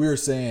we were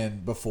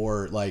saying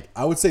before. Like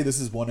I would say this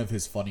is one of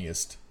his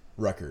funniest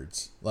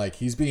records. Like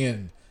he's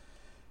being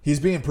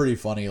pretty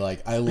funny.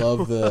 Like I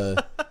love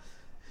the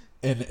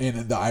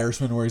in The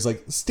Irishman where he's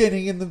like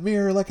standing in the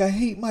mirror like I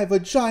hate my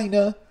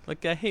vagina.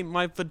 Like I hate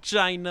my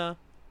vagina.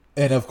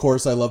 And of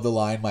course, I love the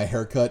line, "My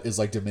haircut is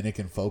like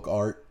Dominican folk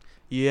art."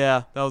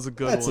 Yeah, that was a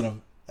good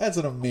one. That's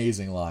an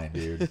amazing line,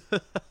 dude.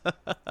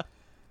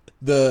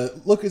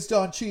 The look, it's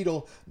Don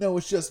Cheadle. No,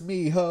 it's just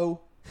me,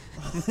 ho.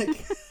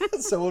 Like,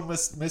 someone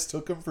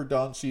mistook him for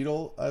Don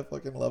Cheadle. I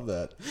fucking love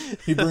that.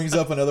 He brings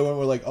up another one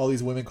where like all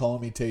these women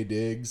calling me Taye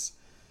Diggs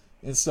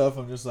and stuff.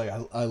 I'm just like,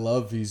 I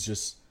love he's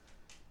just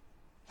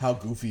how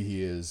goofy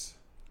he is.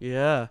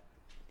 Yeah,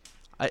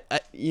 I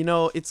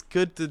it's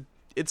good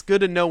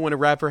to know when a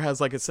rapper has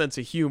like a sense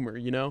of humor.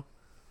 You know.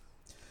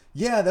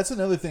 Yeah, that's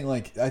another thing.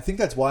 Like, I think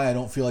that's why I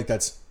don't feel like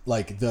that's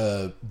like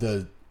the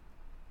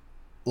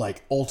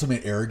like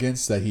ultimate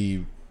arrogance that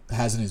he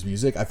has in his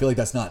music. I feel like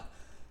that's not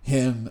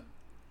him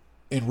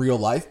in real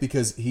life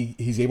because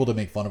he's able to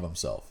make fun of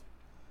himself.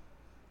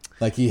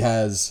 Like he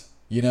has,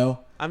 you know.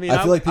 I mean,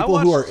 I feel like people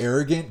who are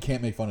arrogant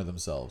can't make fun of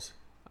themselves.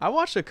 I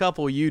watched a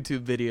couple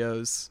YouTube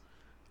videos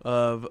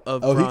of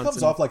Bronson. He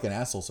comes off like an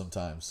asshole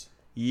sometimes.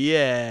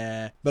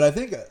 Yeah, but I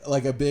think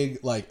like a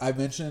big like I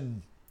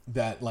mentioned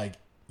that like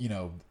you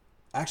know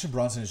Action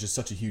Bronson is just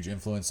such a huge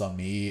influence on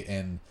me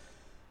and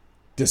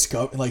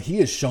discover like he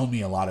has shown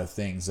me a lot of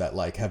things that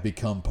like have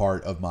become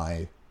part of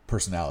my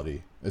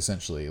personality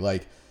essentially,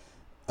 like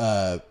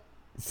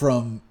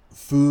from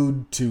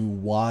food to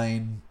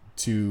wine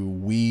to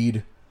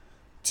weed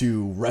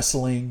to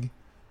wrestling,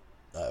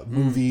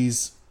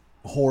 movies,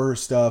 horror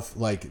stuff.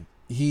 Like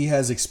he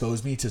has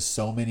exposed me to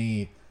so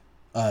many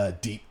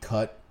deep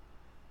cut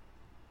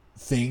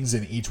things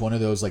in each one of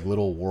those like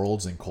little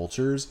worlds and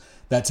cultures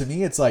that to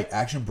me it's like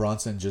Action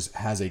Bronson just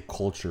has a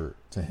culture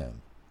to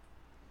him.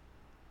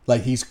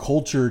 Like he's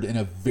cultured in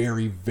a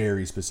very,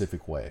 very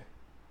specific way.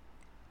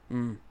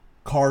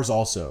 Cars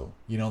also,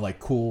 you know, like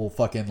cool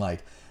fucking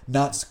like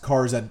not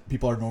cars that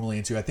people are normally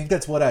into. I think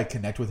that's what I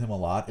connect with him a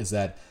lot is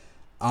that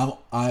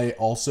I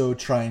also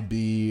try and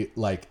be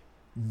like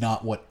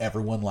not what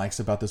everyone likes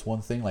about this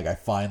one thing. Like I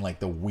find like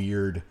the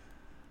weird.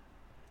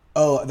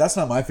 Oh, that's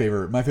not my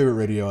favorite. My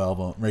favorite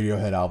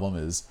Radiohead album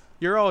is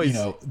you're always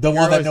the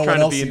one that no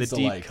one else seems to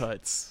deep like.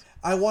 Cuts.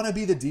 I want to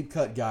be the deep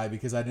cut guy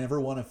because I never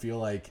want to feel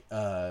like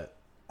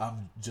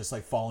I'm just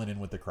like falling in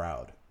with the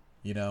crowd,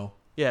 you know?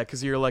 Yeah,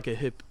 because you're like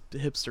a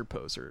hipster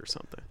poser or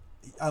something.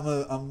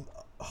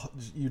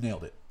 You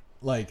nailed it.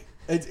 Like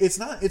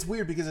it's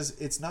weird because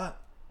it's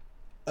not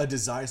a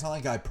desire. It's not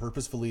like I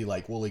purposefully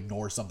like will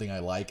ignore something I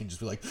like and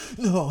just be like,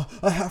 no,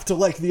 I have to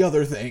like the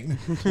other thing.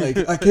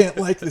 Like I can't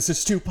like this.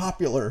 It's too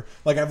popular.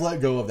 Like I've let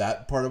go of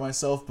that part of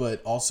myself,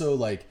 but also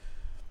like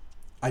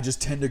I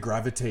just tend to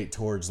gravitate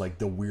towards like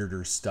the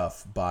weirder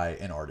stuff by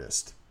an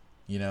artist,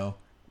 you know?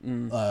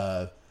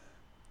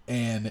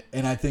 And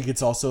I think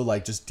it's also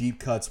like just deep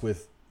cuts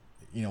with,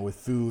 you know, with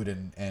food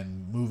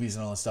and movies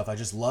and all this stuff. I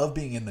just love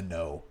being in the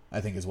know,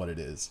 I think is what it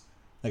is.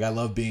 Like I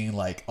love being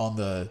like on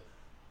the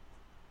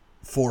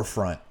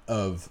forefront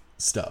of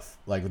stuff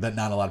like that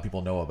not a lot of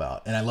people know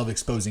about. And I love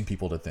exposing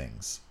people to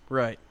things.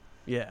 Right.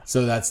 Yeah.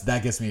 So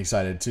that gets me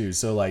excited too.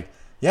 So like,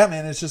 yeah,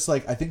 man, it's just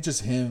like, I think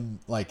just him,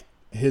 like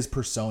his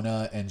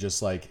persona and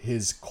just like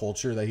his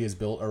culture that he has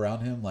built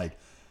around him. Like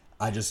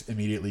I just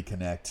immediately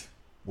connect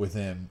with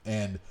him.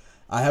 And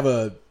I have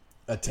a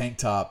tank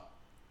top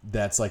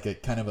that's like a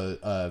kind of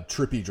a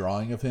trippy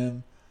drawing of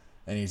him,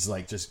 and he's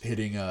like just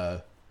hitting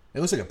it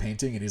looks like a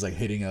painting, and he's like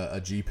hitting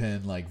a G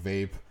pen like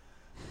vape,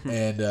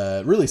 and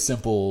really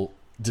simple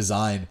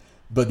design.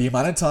 But the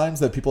amount of times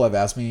that people have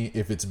asked me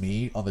if it's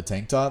me on the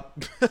tank top,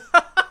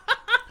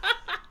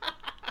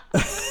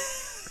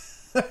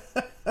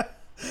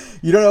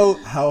 you don't know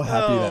how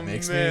happy that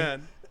makes me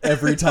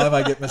every time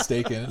I get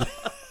mistaken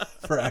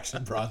for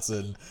Action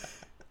Bronson.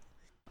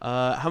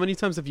 How many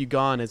times have you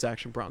gone as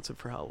Action Bronson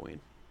for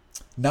Halloween?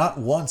 Not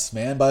once,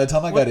 man. By the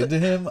time I got into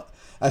him,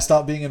 I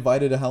stopped being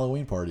invited to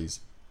Halloween parties.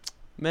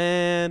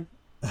 Man.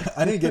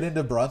 I didn't get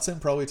into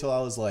Bronson probably till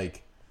I was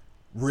like,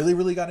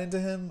 really got into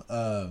him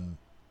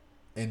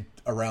in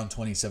around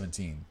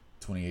 2017,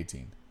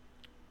 2018.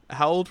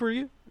 How old were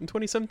you in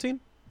 2017?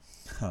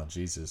 Oh,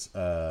 Jesus.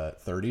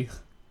 30?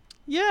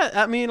 Yeah,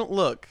 I mean,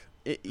 look,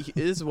 it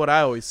is what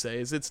I always say,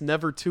 is it's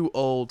never too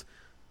old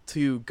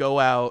to go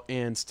out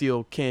and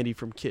steal candy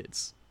from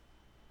kids.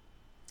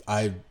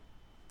 I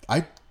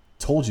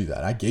told you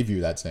that. I gave you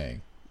that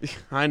saying.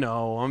 I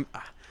know.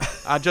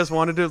 I just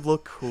wanted to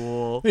look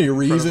cool. You're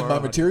reusing my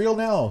material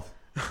now.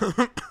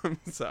 I'm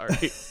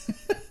sorry.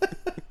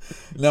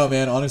 No,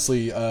 man,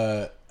 honestly,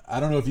 I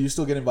don't know if you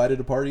still get invited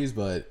to parties,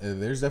 but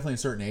there's definitely a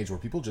certain age where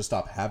people just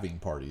stop having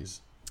parties.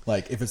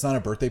 Like, if it's not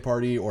a birthday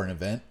party or an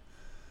event,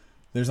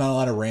 there's not a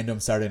lot of random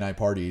Saturday night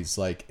parties,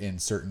 like, in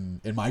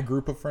my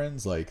group of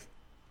friends, like,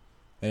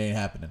 it ain't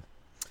happening.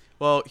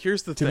 Well,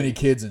 here's the thing. Too many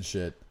kids and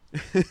shit.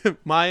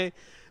 My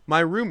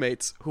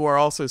roommates, who are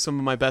also some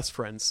of my best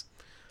friends,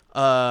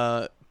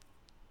 all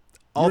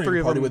three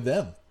of them with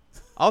them.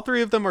 All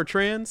three of them are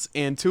trans,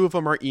 and two of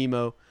them are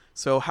emo.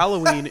 So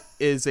Halloween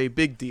is a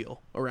big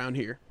deal around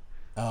here.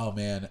 Oh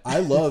man, I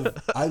love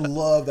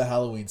the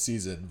Halloween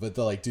season, but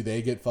do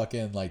they get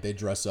fucking like they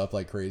dress up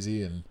like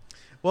crazy and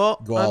go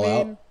all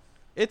out?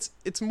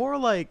 It's more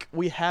like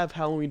we have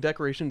Halloween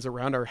decorations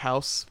around our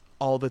house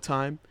all the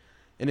time,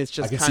 and it's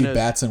just I can see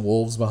bats and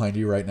wolves behind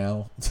you right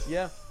now.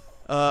 Yeah.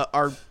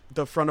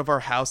 The front of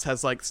our house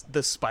has like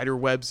the spider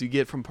webs you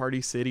get from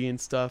Party City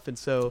and stuff, and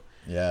so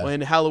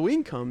when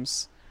Halloween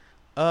comes,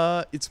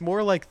 it's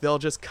more like they'll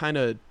just kind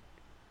of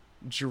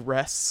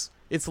dress.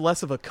 It's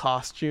less of a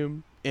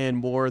costume and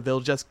more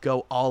they'll just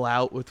go all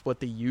out with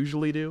what they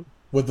usually do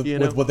with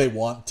what they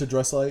want to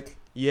dress like.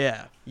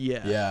 Yeah.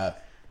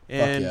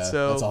 And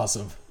so that's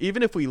awesome.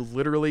 Even if we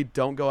literally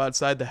don't go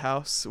outside the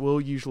house, I'll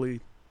usually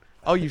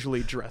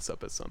dress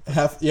up as something.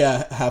 Half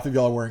of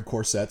y'all are wearing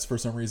corsets for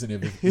some reason,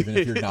 even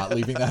if you're not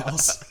leaving the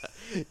house.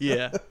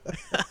 Yeah.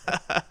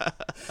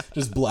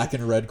 Just black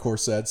and red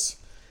corsets.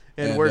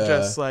 And we're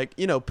just like,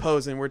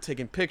 posing. We're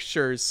taking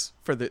pictures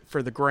for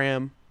the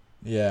gram.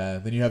 Yeah.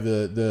 Then you have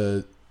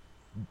the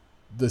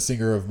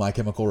singer of My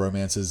Chemical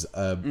Romance's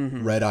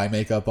red eye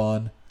makeup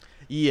on.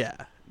 Yeah.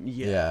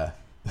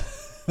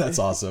 That's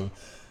awesome.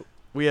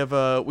 We have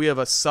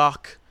a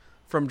sock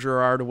from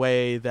Gerard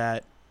Way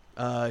that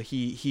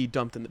he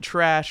dumped in the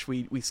trash.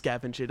 We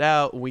scavenged it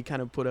out and we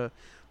kind of put a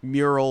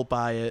mural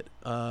by it.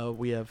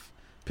 We have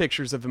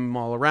pictures of him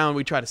all around.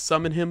 We try to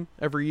summon him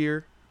every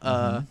year.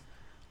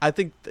 I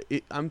think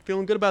I'm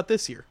feeling good about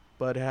this year,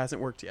 but it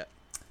hasn't worked yet.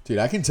 Dude,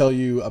 I can tell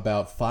you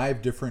about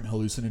 5 different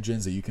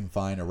hallucinogens that you can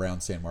find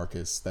around San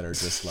Marcos that are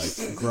just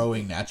like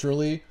growing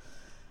naturally.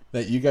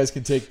 That you guys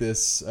can take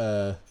this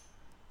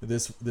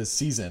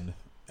season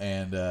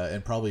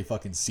and probably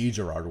fucking see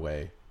Gerard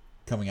Way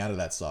coming out of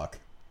that sock.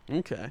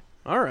 Okay.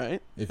 All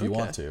right. If you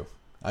want to,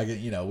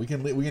 we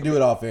can do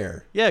it off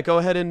air. Yeah, go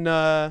ahead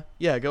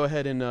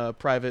and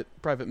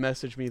private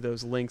message me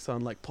those links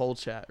on like Pole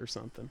Chat or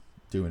something.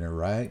 Doing it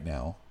right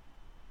now.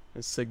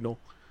 A signal.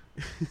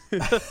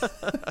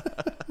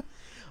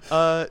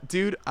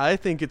 Dude, I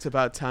think it's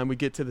about time we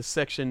get to the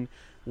section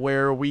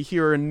where we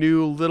hear a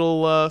new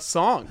little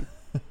song.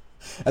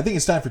 I think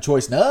it's time for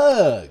Choice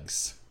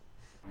Nugs.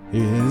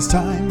 It is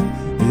time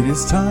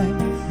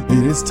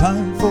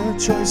for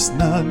Choice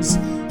Nugs.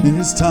 It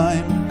is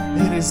time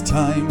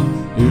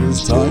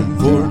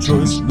for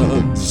Choice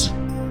Nugs.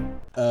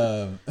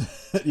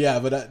 Yeah,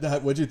 but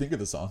what'd you think of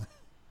the song?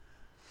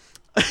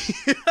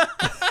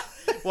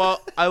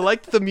 Well, I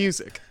liked the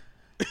music.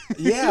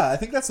 Yeah, I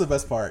think that's the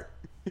best part.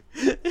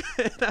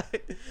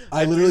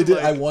 I literally did.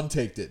 I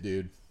one-taked it,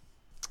 dude.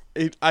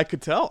 I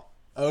could tell.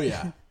 Oh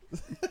yeah.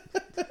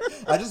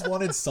 I just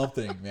wanted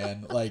something,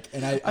 man. Like,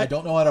 and I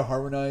don't know how to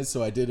harmonize,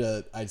 so I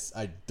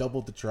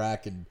doubled the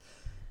track and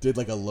did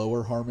like a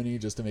lower harmony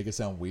just to make it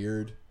sound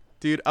weird.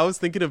 Dude, I was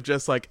thinking of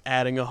just like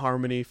adding a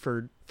harmony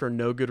for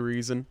no good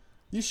reason.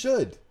 You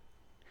should.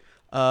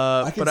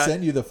 I can But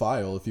send you the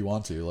file if you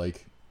want to.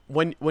 Like,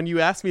 when you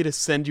asked me to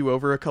send you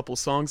over a couple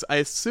songs, I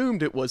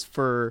assumed it was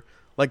for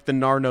like the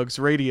Narnugs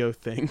radio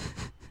thing.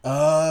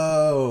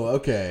 oh,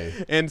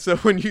 okay. And so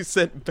when you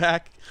sent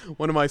back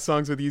one of my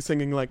songs with you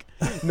singing like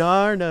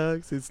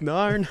Narnugs, it's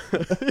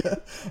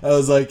Narnugs. I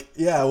was like,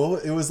 yeah, well,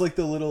 it was like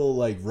the little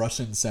like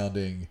Russian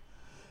sounding.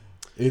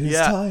 It is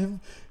time.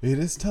 It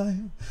is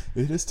time.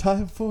 It is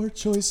time for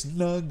choice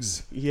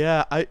nugs.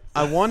 Yeah,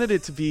 I wanted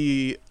it to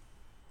be.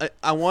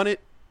 I wanted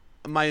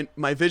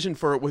my vision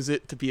for it was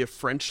it to be a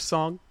French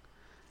song,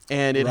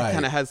 and it Right.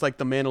 kind of has like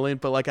the mandolin,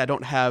 but like I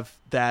don't have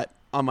that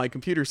on my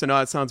computer, so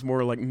now it sounds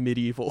more like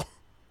medieval.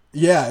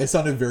 Yeah, it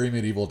sounded very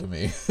medieval to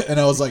me. And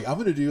I was like, I'm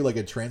going to do like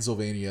a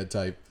Transylvania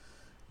type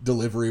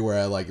delivery where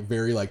I like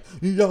very like,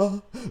 yeah,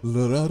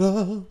 la da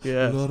da,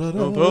 Yeah, la da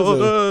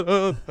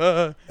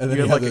da. And then you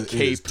you have have like a It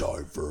is cape.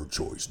 time for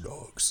choice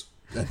nugs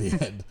at the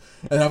end.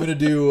 And I'm going to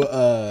do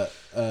a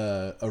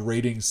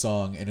rating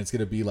song, and it's going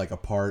to be like a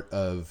part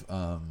of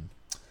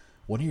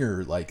one of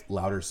your like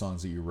louder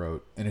songs that you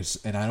wrote, and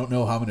I don't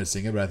know how I'm going to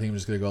sing it, but I think I'm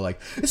just going to go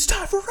like, it's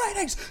time for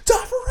ratings,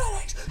 time for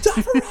ratings,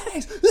 time for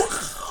ratings.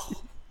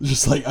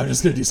 Just like, I'm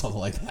just going to do something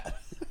like that.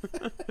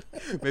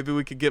 Maybe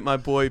we could get my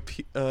boy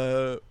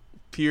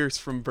Pierce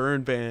from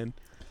Burn Band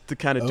to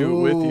kind of do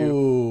it with you.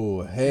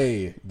 Oh,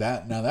 hey,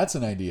 that's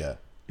an idea.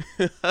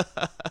 Now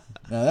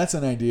that's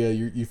an idea.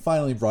 You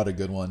finally brought a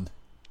good one.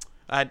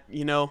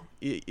 You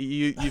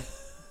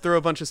throw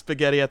a bunch of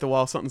spaghetti at the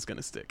wall, something's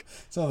gonna stick.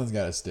 Something's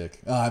got to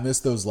stick. I miss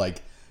those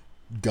like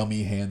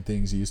gummy hand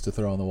things you used to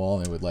throw on the wall,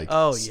 and it would like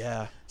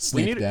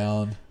snake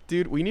down.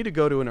 Dude, we need to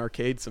go to an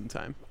arcade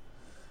sometime.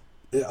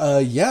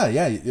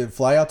 Yeah.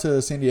 Fly out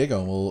to San Diego,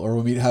 and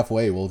we'll meet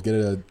halfway. We'll get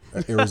a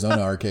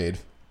Arizona arcade.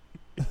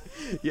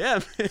 Yeah,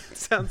 man,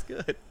 sounds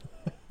good.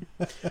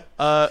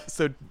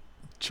 So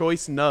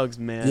choice nugs,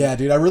 man. Yeah,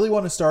 dude, I really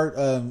want to start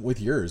with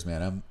yours,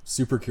 man. I'm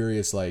super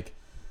curious. Like,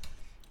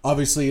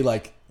 obviously,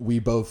 like we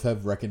both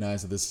have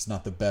recognized that this is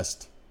not the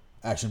best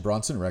Action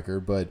Bronson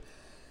record, but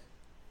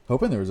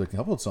hoping there was a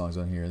couple of songs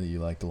on here that you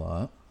liked a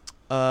lot.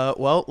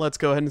 Well, let's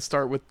go ahead and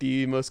start with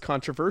the most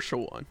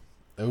controversial one.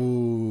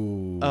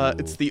 Oh,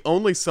 it's the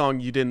only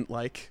song you didn't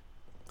like.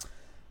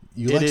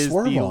 It is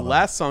Swerve the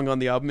last song on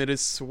the album. It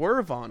is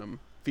Swerve on 'Em,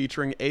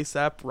 featuring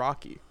A$AP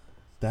Rocky.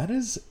 That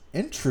is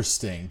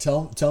interesting.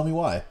 Tell me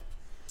why.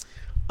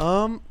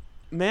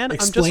 Man,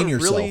 Explain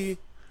yourself.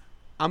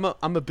 I'm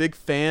a big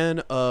fan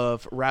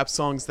of rap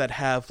songs that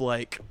have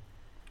like,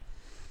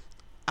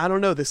 I don't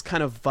know, this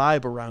kind of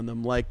vibe around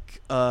them,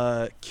 like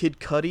Kid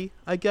Cudi,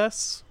 I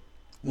guess,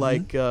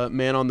 like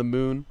Man on the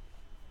Moon.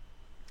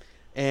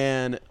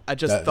 And I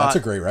just thought that's a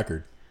great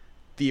record.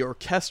 The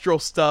orchestral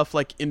stuff,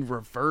 like in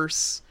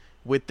reverse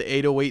with the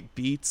 808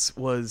 beats,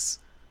 was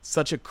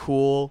such a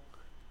cool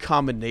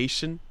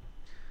combination.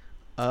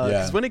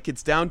 Because when it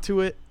gets down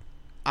to it,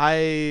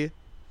 it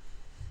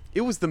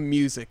was the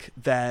music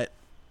that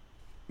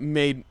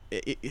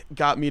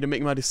got me to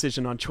make my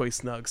decision on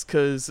choice nugs,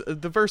 because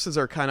the verses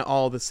are kind of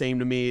all the same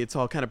to me. It's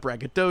all kind of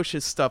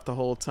braggadocious stuff the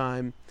whole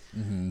time,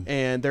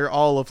 and they're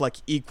all of like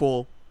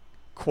equal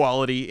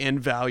quality and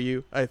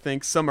value. I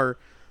think some are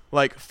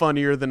like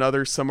funnier than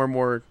others, some are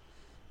more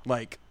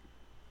like,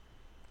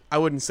 I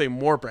wouldn't say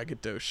more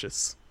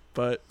braggadocious,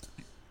 but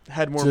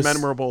had more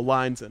memorable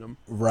lines in them.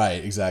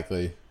 Right,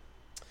 exactly.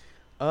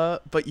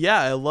 But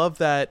yeah, I love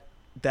that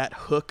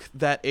hook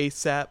that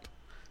A$AP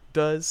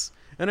does.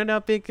 And a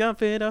homie,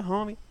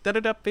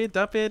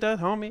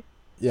 homie.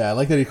 Yeah, I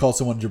like that he calls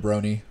someone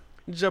jabroni.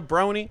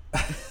 Jabroni.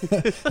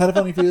 Had a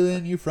funny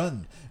feeling you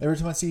frontin'. Every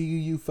time I see you,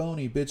 you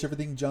phony. Bitch,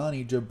 everything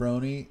Johnny,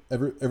 jabroni.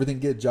 Everything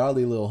get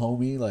jolly, little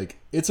homie. Like,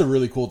 it's a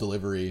really cool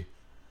delivery.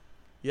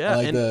 Yeah. I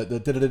like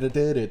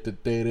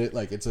the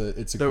like, it's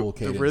a cool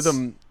cadence. The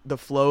rhythm, the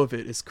flow of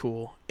it is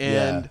cool.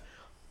 And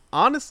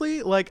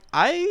honestly, like,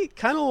 I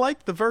kind of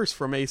like the verse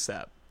from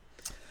A$AP.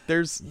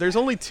 There's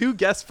only 2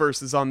 guest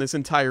verses on this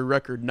entire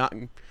record.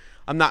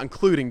 I'm not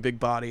including Big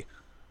Body.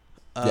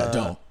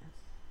 Don't.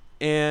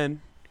 And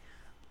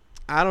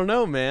I don't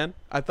know, man.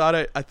 I thought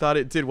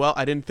it did well.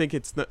 I don't think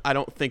it's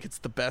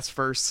the best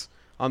verse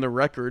on the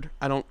record.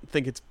 I don't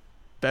think it's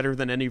better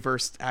than any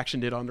verse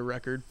Action did on the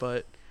record,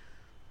 but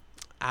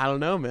I don't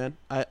know, man.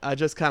 I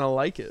just kind of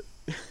like it.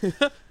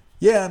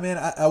 Yeah, man,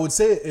 I would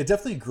say it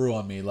definitely grew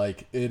on me.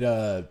 Like, it,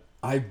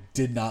 I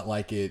did not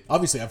like it.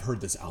 Obviously, I've heard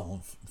this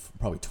album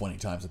probably 20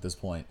 times at this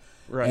point.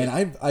 Right.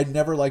 And I'd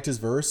never liked his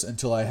verse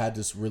until I had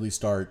to really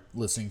start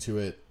listening to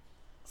it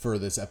for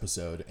this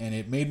episode. And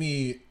it made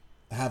me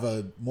have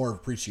a more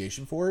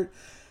appreciation for it.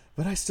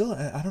 But I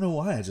don't know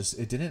why.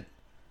 It didn't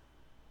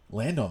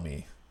land on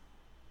me.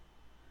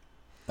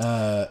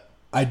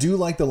 I do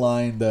like the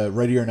line, the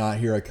ready or not,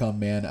 here I come,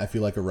 man. I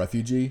feel like a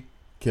refugee.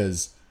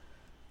 Because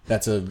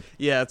that's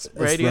it's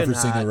ready or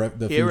not,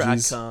 the here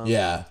Fugees. I come.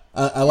 Yeah,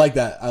 I like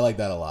that. I like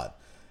that a lot.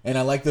 And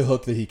I like the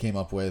hook that he came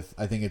up with.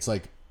 I think it's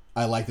like,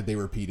 I like that they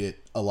repeat it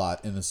a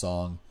lot in the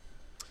song.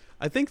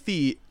 I think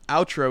the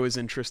outro is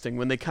interesting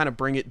when they kind of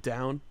bring it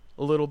down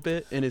a little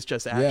bit and it's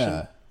just action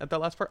Yeah. at that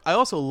last part. I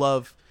also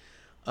love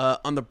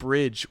on the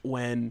bridge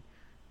when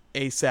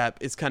ASAP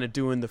is kind of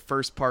doing the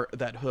first part of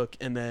that hook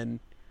and then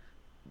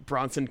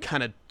Bronson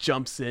kind of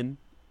jumps in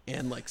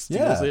and like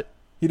steals it.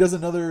 He does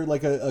another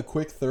like a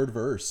quick third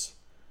verse.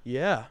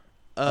 Yeah.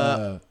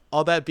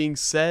 All that being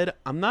said,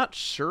 I'm not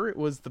sure it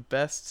was the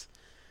best.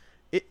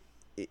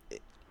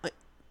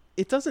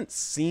 It doesn't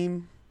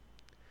seem.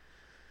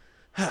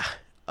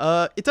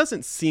 It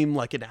doesn't seem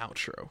like an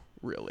outro,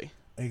 really.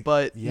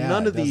 But Yeah,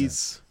 none of it doesn't.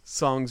 these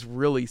songs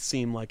really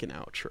seem like an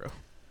outro.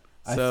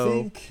 I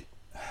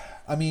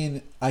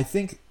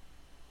think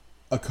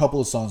a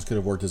couple of songs could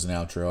have worked as an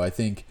outro. I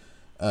think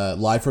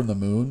Live from the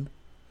Moon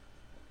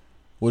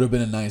would have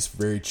been a nice,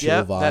 very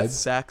chill vibe. That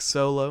sax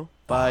solo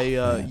by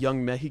man.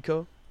 Young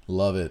Mexico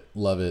Love it.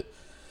 That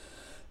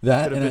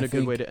could have and been I a good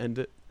think- way to end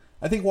it.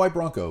 I think White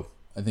Bronco,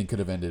 I think, could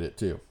have ended it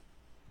too.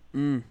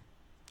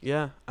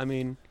 Yeah, I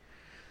mean,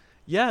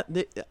 yeah,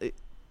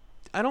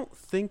 I don't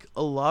think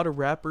a lot of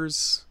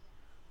rappers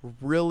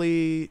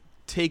really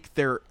take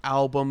their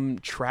album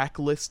track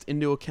list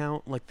into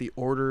account, like the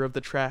order of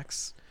the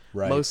tracks.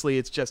 Right. Mostly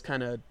it's just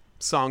kind of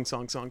song.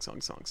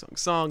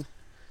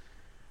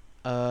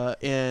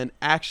 And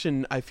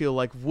Action, I feel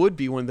like, would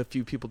be one of the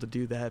few people to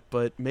do that,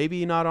 but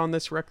maybe not on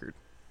this record.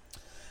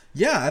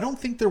 Yeah, I don't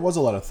think there was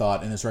a lot of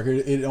thought in this record.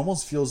 It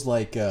almost feels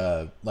like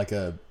a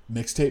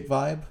mixtape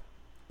vibe,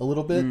 a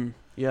little bit.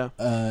 Yeah.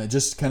 It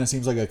just kind of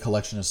seems like a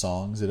collection of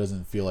songs. It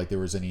doesn't feel like there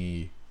was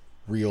any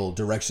real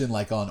direction,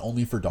 like on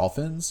Only for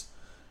Dolphins.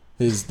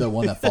 Is the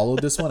one that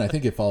followed this one? I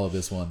think it followed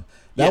this one.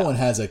 That one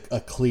has a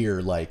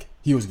clear, like,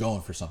 he was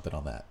going for something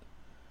on that.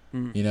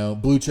 You know,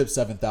 Blue Chip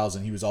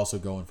 7000, he was also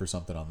going for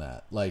something on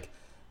that. Like,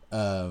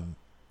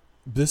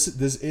 this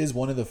is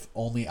one of the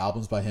only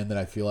albums by him that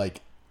I feel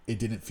like it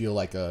didn't feel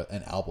like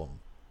an album.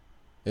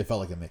 It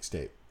felt like a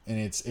mixtape. And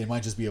it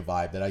might just be a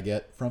vibe that I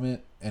get from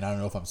it. And I don't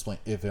know if I'm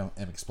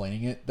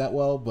explaining it that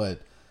well,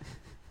 but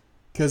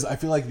because I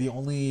feel like the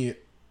only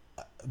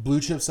Blue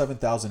Chip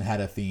 7000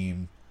 had a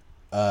theme,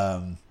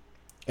 and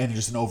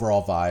just an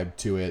overall vibe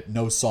to it.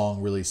 No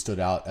song really stood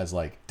out as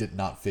like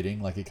not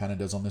fitting like it kind of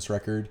does on this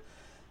record.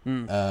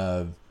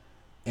 Only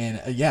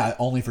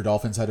for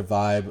Dolphins had a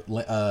vibe.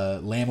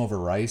 Lamb Over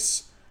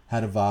Rice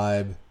had a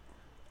vibe.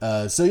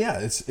 So yeah,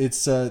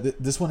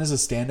 this one is a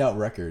standout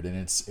record, and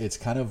it's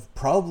kind of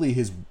probably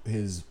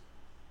his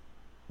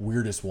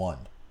weirdest one.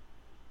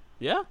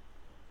 Yeah.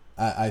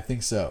 I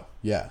think so.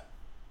 Yeah.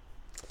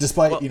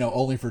 Despite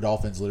Only for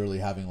Dolphins literally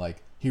having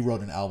like he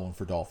wrote an album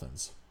for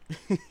dolphins.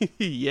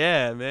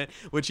 Yeah, man.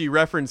 Which he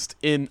referenced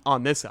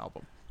on this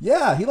album.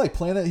 Yeah, he like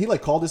planned it. He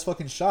like called his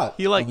fucking shot.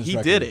 He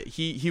did it.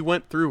 He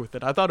went through with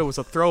it. I thought it was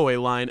a throwaway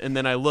line, and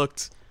then I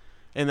looked,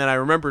 and then I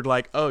remembered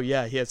like, oh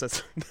yeah, he has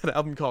that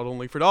album called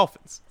Only for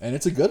Dolphins, and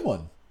it's a good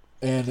one.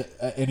 And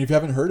if you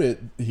haven't heard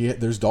it,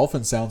 there's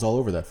dolphin sounds all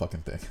over that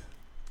fucking thing.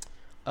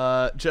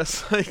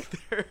 Just like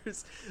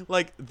there's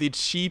like the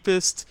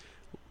cheapest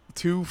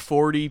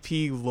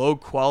 240p low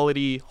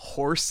quality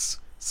horse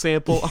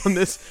sample on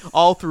this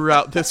all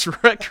throughout this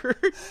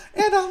record.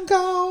 And I'm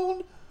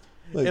gone.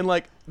 And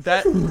like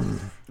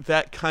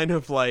that kind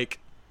of like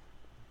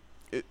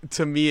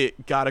to me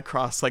it got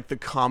across like the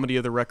comedy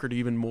of the record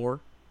even more.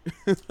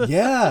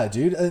 Yeah,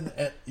 dude. And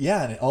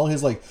all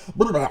his like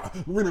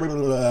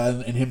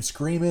and him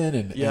screaming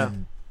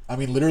and I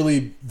mean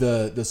literally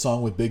the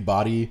song with Big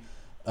Body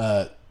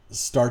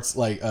starts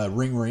like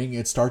Ring Ring.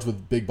 It starts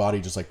with Big Body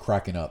just like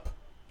cracking up.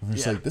 I'm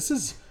just like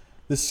this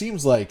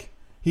seems like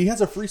he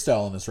has a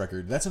freestyle on this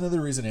record. That's another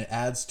reason it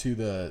adds to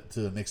the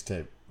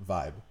mixtape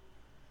vibe.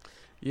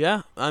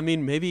 Yeah, I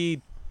mean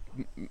maybe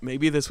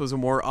this was a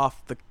more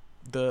off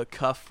the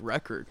cuff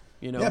record.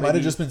 You know, it might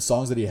have just been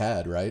songs that he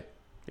had, right?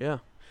 Yeah,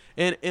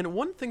 and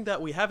one thing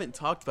that we haven't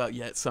talked about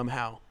yet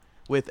somehow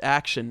with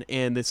Action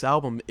and this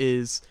album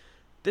is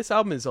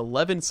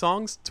 11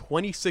 songs,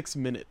 26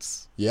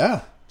 minutes.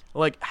 Yeah,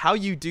 like how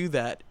you do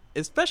that,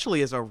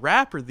 especially as a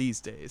rapper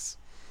these days,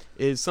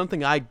 is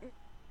something I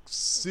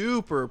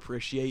super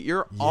appreciate.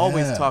 You're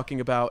always talking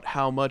about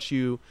how much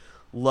you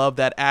love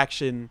that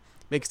Action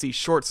makes these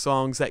short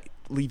songs that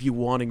leave you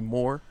wanting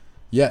more.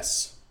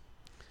 Yes.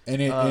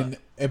 And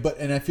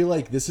I feel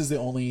like this is the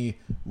only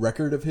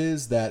record of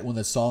his that when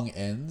the song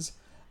ends,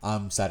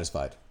 I'm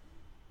satisfied.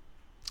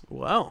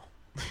 Wow.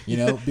 You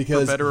know,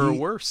 because for better or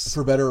worse.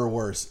 For better or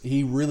worse.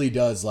 He really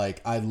does.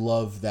 Like, I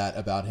love that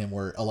about him,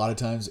 where a lot of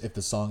times if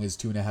the song is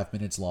 2.5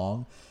 minutes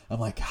long, I'm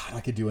like, God,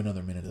 I could do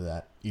another minute of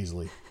that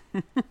easily.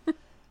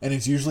 And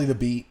it's usually the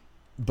beat,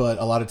 but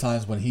a lot of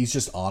times when he's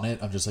just on it,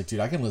 I'm just like, dude,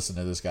 I can listen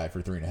to this guy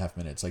for 3.5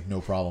 minutes, like no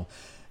problem.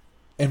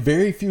 And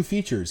very few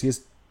features. He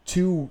has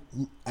 2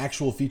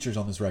 actual features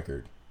on this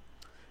record.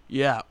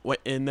 Yeah,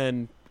 and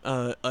then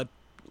a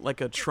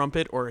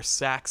trumpet or a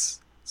sax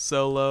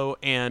solo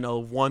and a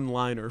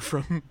one-liner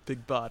from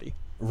Big Body.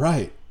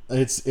 Right.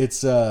 It's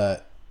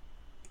it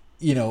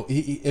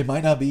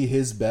might not be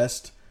his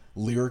best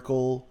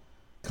lyrical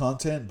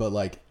content, but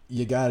like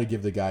you got to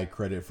give the guy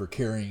credit for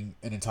carrying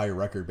an entire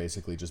record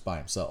basically just by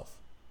himself.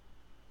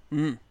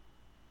 Mm.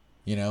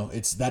 You know,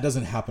 that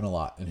doesn't happen a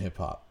lot in hip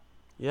hop.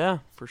 Yeah,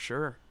 for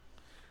sure.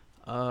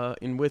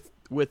 And with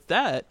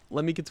that,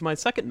 let me get to my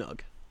second nug,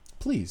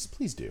 Please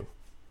do.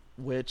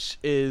 which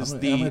is I'm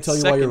the going to tell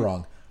you second... why you're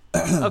wrong.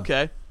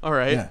 Okay, all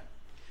right. Yeah.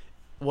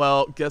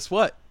 Well, guess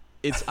what?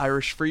 It's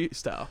Irishman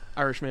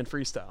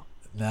Freestyle.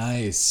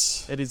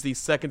 Nice. It is the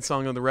second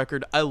song on the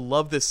record. I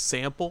love this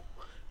sample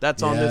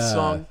that's on this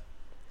song.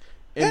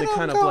 And the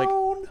kind of like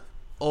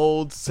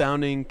old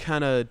sounding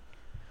kind of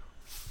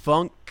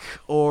funk,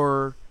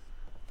 or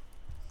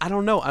I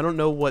don't know. I don't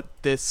know what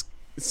this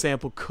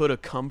sample could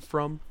have come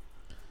from.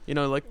 You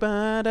know, like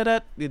yeah.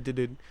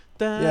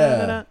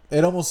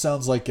 It almost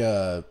sounds like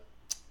a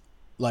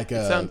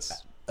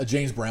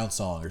James Brown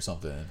song or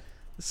something.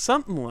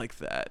 Something like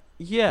that.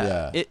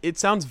 Yeah. It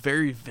sounds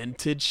very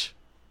vintage.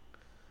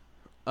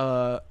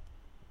 And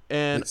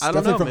It's I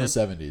don't know, definitely man.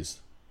 from the 70s,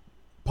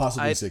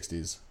 possibly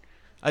 60s.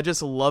 I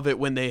just love it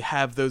when they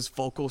have those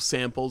vocal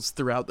samples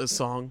throughout the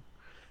song,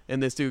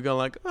 and this dude going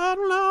like, I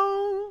don't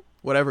know,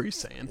 whatever he's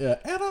saying. Yeah,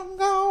 and I'm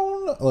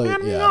gone. Like,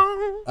 And I'm yeah,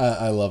 gone.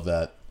 I love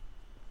that.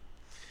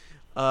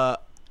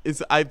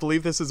 I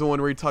believe this is the one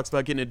where he talks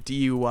about getting a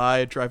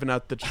DUI driving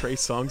out the Trey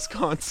Songz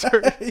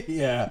concert.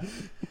 Yeah,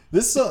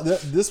 this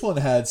one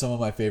had some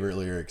of my favorite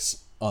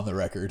lyrics on the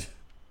record.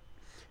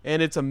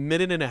 And it's a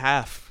minute and a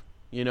half.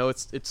 You know,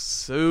 it's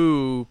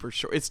super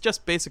short. It's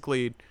just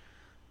basically,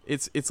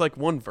 it's like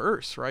one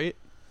verse, right?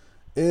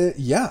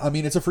 Yeah, I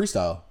mean it's a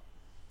freestyle.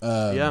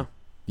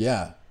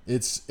 Yeah,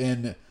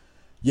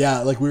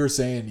 like we were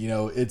saying, you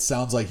know, it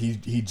sounds like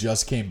he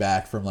just came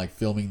back from like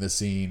filming the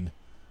scene,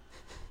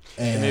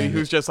 and maybe he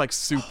was just like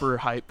super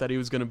hyped that he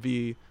was gonna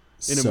be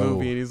in a So-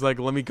 movie, and he's like,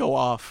 let me go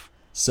off.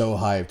 so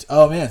hyped.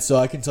 Oh man, so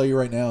I can tell you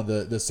right now,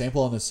 the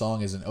sample on this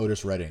song is an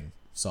Otis Redding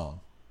song.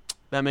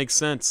 That makes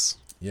sense.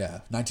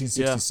 Yeah,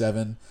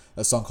 1967,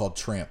 a song called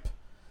Tramp.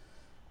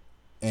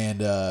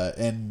 And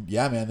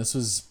yeah, man, this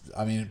was,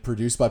 I mean,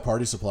 produced by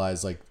Party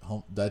Supplies. Like,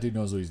 that dude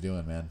knows what he's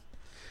doing, man.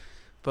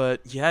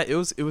 But yeah, it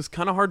was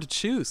kind of hard to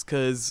choose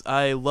because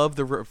I love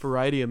the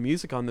variety of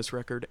music on this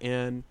record,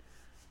 and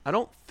I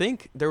don't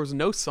think there was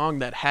no song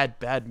that had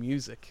bad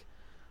music.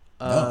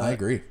 No, I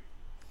agree.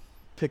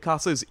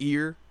 Picasso's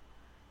Ear,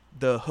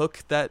 the hook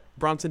that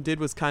Bronson did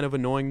was kind of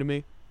annoying to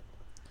me.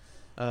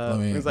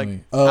 It was like,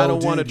 I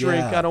don't want to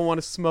drink, yeah. I don't want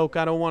to smoke,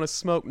 I don't want to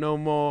smoke no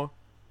more.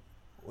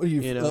 What are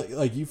you, you know.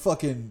 like you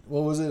fucking,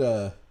 what was it?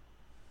 Are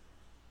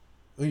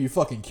you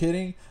fucking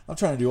kidding? I'm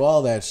trying to do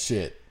all that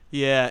shit.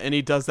 Yeah, and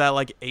he does that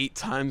like 8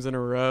 times in a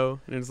row,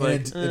 and it's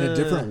like In a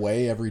different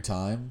way every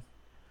time.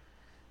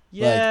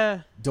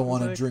 Yeah, Don't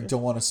want to like, drink,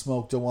 don't want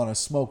to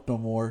smoke no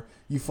more.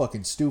 You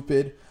fucking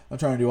stupid. I'm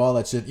trying to do all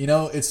that shit. You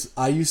know,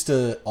 I used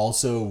to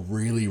also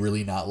really,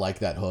 really not like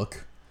that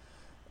hook.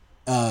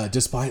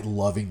 Despite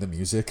loving the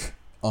music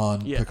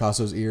on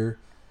Picasso's Ear.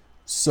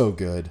 So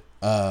good.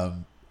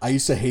 I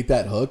used to hate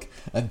that hook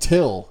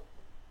until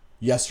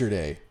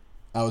yesterday.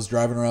 I was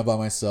driving around by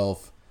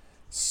myself,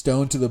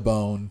 stoned to the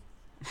bone,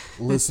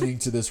 listening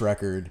to this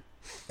record,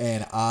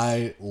 and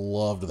I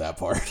loved that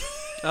part.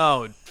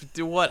 Oh,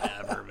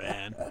 whatever,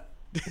 man.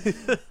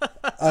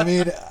 I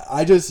mean,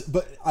 I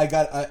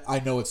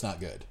know it's not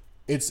good.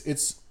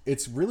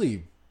 It's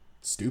really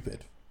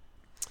stupid.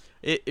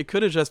 It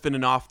could have just been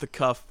an off the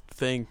cuff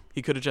thing.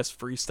 He could have just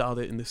freestyled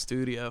it in the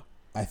studio.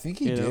 I think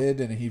he did,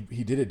 and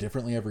he did it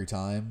differently every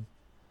time.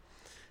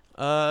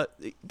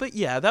 But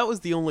yeah, that was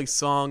the only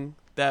song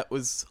that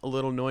was a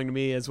little annoying to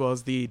me, as well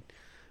as the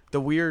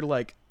weird,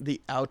 like, the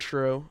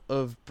outro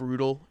of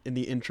Brutal in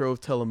the intro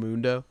of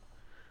Telemundo.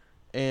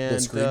 And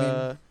The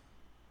screaming?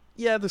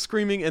 Yeah, the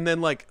screaming, and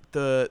then like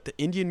the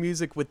Indian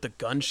music with the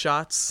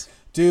gunshots.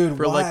 Dude,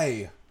 for why?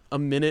 like a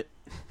minute.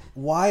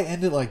 Why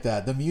end it like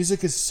that? The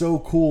music is so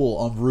cool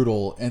on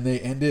Brutal, and they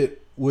end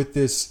it with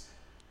this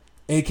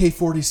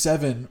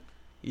AK-47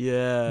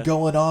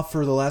 going off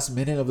for the last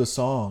minute of the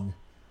song.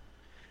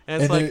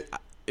 And it's like,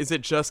 is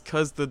it just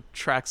because the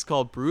track's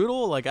called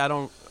Brutal? Like,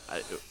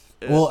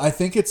 Well, I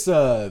think it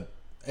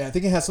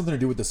has something to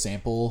do with the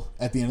sample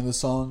at the end of the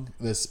song.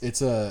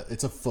 It's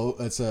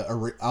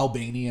a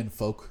Albanian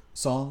folk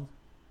song,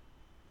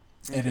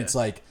 and it's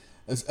like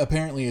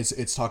apparently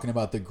it's talking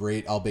about the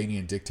great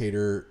Albanian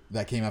dictator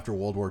that came after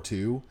World War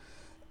II,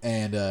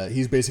 and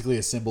he's basically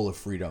a symbol of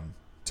freedom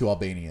to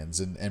Albanians,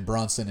 and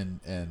Bronson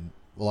and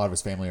a lot of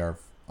his family are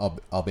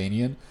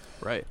Albanian,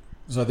 right?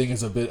 So I think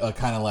it's a bit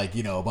kind of like,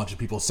 you know, a bunch of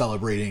people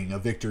celebrating a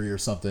victory or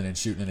something and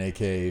shooting an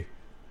AK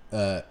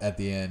at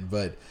the end.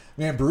 But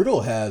man,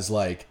 Brutal has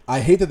like, I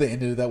hate that they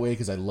ended it that way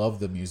because I love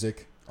the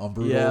music on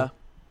Brutal. Yeah,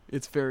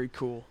 it's very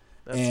cool.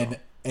 And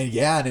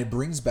it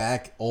brings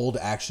back old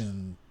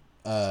action,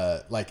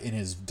 like in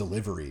his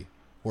delivery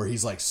where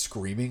he's like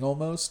screaming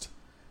almost,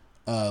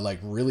 like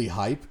really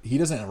hype. He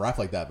doesn't rap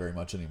like that very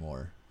much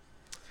anymore.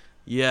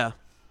 Yeah,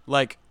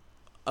 like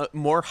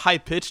more high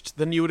pitched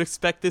than you would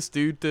expect this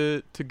dude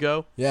to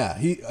go. Yeah,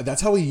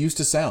 that's how he used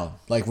to sound.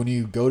 Like when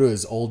you go to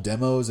his old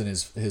demos and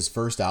his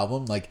first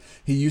album, like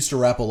he used to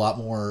rap a lot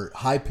more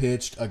high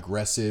pitched,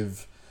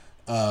 aggressive,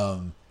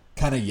 kind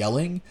of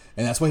yelling,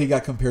 and that's why he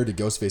got compared to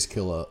Ghostface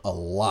Killah a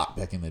lot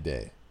back in the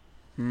day.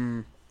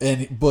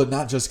 But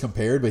not just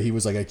compared, but he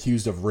was like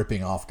accused of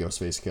ripping off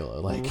Ghostface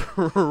Killah.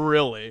 Like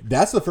Really?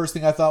 that's the first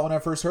thing I thought when I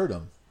first heard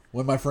him.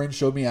 When my friend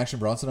showed me Action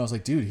Bronson, I was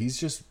like, dude, he's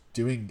just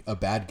doing a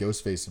bad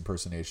Ghostface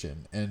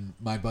impersonation. And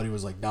my buddy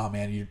was like, nah,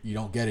 man, you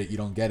don't get it. You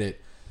don't get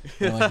it.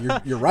 And I'm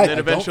like, you're right. And then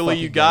eventually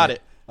you got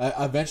it.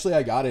 Eventually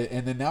I got it.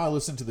 And then now I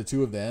listen to the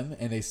two of them,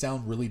 and they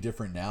sound really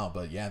different now.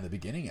 But yeah, in the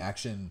beginning,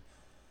 Action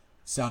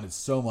sounded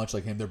so much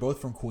like him. They're both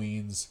from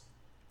Queens.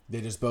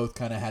 They just both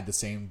kind of had the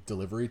same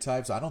delivery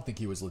types. I don't think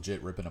he was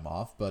legit ripping him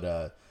off,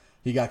 but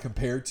he got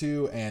compared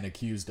to and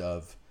accused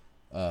of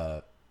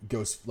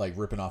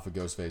ripping off a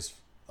Ghostface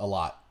a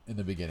lot in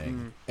the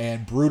beginning.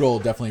 And Brutal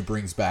definitely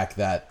brings back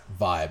that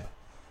vibe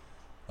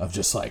of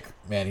just like,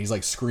 man, he's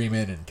like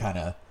screaming and kind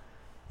of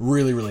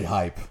really, really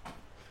hype.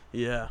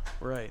 Yeah,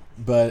 right.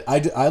 But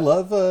I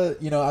love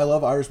I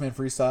love Irishman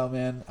Freestyle,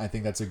 man. I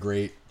think that's a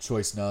great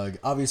choice, Nug.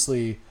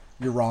 Obviously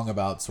you're wrong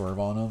about Swerve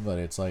on him, but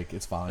it's like,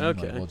 it's fine.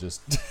 Okay. Like, we'll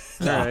just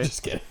no, All right. I'm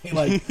just kidding.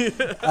 Like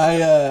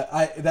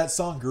I that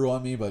song grew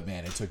on me, but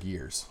man, it took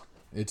years.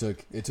 It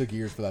took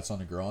years for that song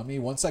to grow on me.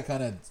 Once I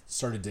kind of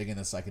started digging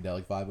the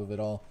psychedelic vibe of it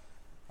all,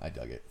 I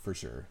dug it for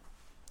sure.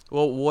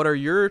 Well, what are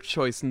your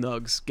choice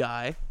nugs,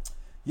 guy?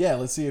 Yeah,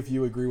 let's see if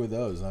you agree with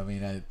those. I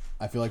mean,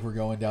 I feel like we're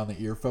going down the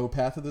earfo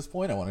path at this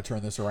point. I want to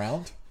turn this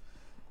around.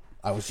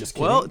 I was just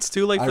kidding. Well, it's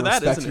too late for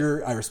that, isn't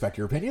it? I respect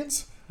your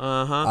opinions.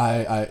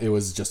 Uh-huh. It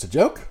was just a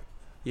joke.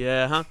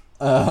 Yeah,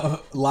 huh?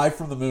 Live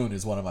from the Moon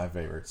is one of my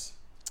favorites.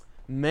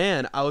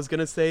 Man, I was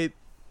gonna say,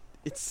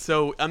 it's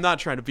so. I'm not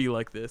trying to be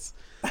like this.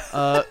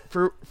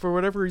 For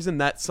whatever reason,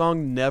 that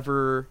song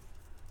never,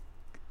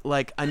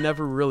 like, I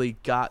never really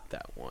got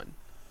that one.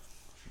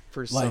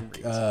 For some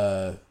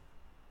reason,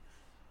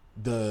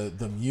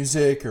 the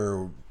music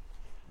or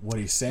what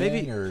he's saying,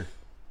 Maybe, or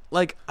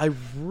like, I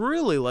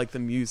really like the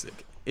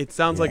music. It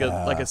sounds like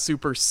a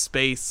super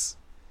space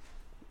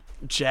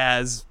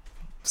jazz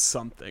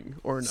something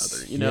or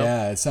another, you know?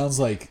 Yeah, it sounds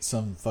like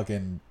some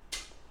fucking,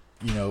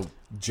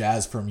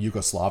 jazz from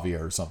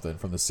Yugoslavia or something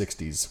from the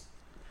 60s.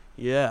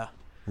 Yeah.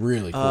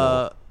 Really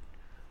cool.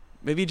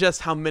 Maybe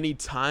just how many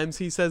times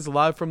he says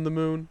 "Live from the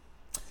Moon."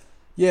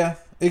 Yeah.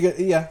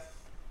 Yeah.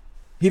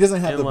 He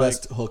doesn't have And, the like,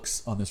 best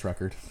hooks on this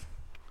record.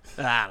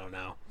 I don't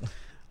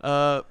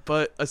know.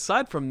 But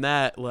aside from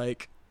that,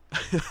 like,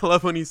 I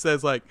love when he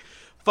says, like,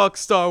 "Fuck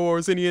Star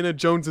Wars, Indiana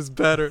Jones is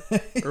better,"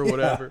 or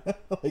whatever.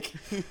 Like,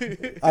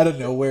 out of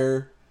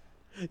nowhere.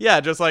 Yeah,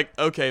 just like,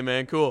 okay,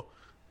 man, cool.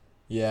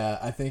 Yeah,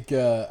 I think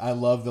I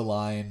love the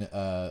line,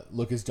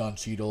 "Look, it's Don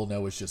Cheadle,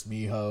 no, it's just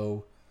me,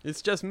 ho."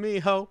 It's just me,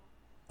 ho.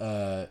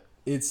 I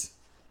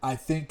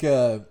think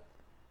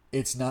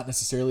it's not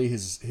necessarily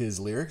his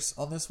lyrics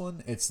on this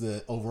one. It's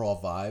the overall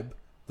vibe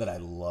that I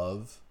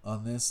love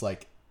on this.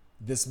 Like,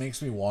 this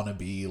makes me want to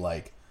be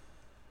like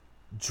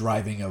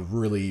driving a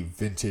really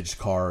vintage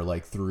car,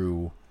 like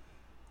through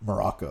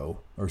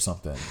Morocco or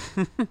something.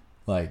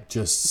 Like,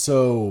 just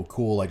so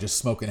cool. Like, just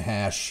smoking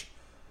hash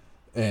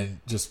and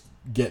just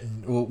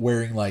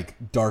wearing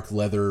like dark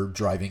leather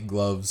driving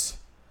gloves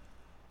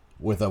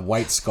with a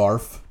white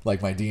scarf,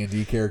 like my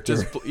D&D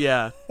character.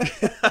 Yeah.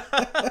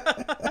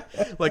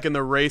 Like in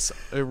the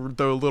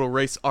little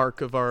race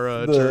arc of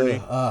our journey.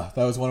 That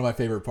was one of my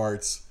favorite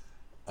parts.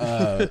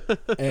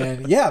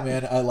 And yeah,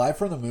 man, Live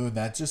from the Moon,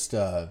 that just,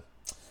 that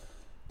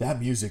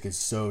music is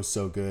so,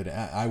 so good.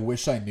 I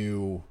wish I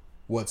knew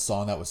what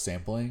song that was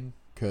sampling,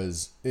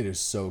 because it is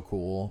so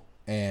cool.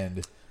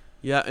 And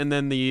yeah, and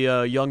then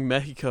the Young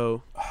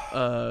Mexico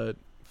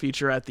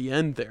feature at the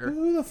end there.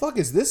 Who the fuck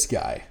is this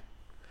guy?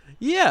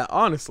 Yeah,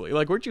 honestly,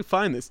 like, where'd you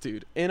find this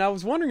dude? And I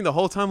was wondering the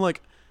whole time,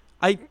 like,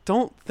 I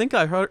don't think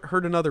I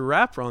heard another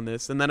rapper on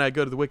this. And then I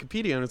go to the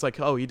Wikipedia and it's like,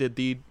 oh, he did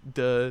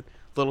the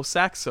little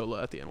sax solo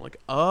at the end. I'm like,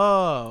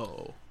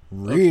 oh,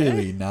 really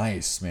okay.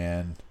 Nice,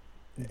 man.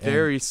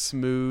 Very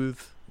smooth.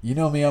 You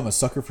know me, I'm a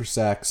sucker for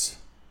sax.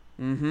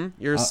 Mm-hmm.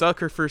 You're a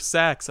sucker for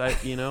sax. I'm a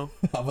you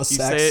say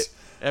sax. it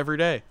every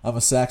day. I'm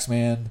a sax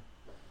man.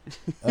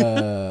 I'm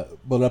a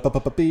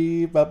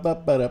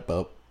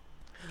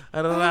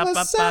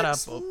sax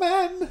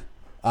man.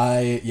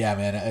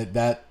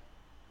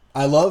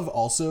 I love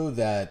also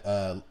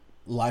that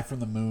Live from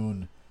the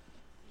Moon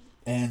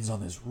ends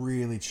on this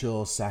really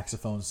chill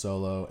saxophone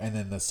solo, and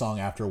then the song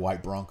after,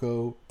 White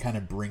Bronco, kind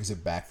of brings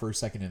it back for a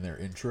second in their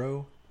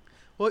intro.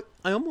 Well,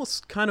 I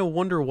almost kind of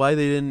wonder why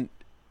they didn't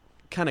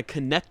kind of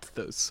connect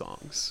those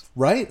songs.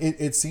 Right?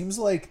 It seems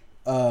like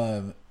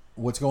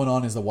what's going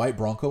on is the White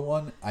Bronco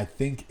one, I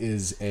think,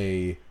 is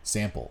a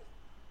sample.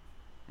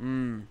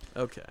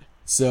 Okay.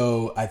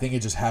 So I think it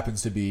just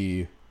happens to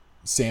be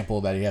sample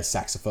that he has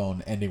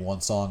saxophone ending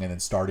one song and then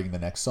starting the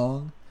next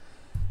song.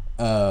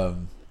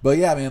 But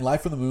yeah, man,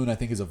 Live from the Moon I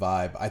think is a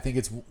vibe. I think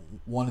it's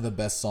one of the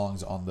best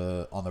songs on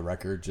the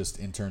record, just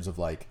in terms of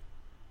like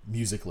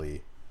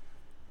musically.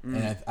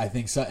 And I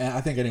think so. And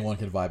I think anyone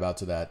can vibe out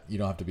to that. You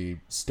don't have to be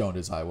stoned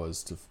as I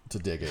was to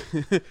dig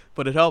it.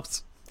 But it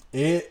helps.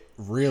 It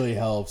really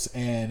helps,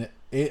 and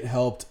it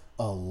helped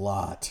a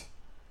lot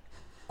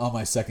on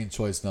my second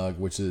choice nug,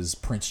 which is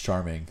Prince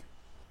Charming.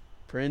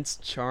 Prince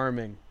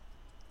Charming.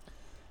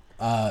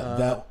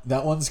 That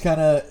one's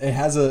kind of, it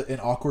has an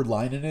awkward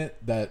line in it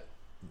that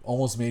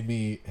almost made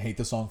me hate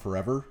the song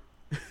forever.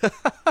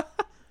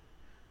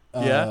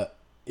 Yeah.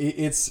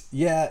 It's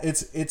I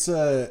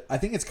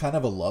think it's kind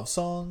of a love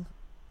song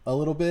a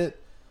little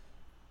bit.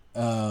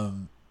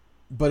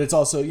 But it's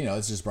also,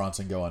 it's just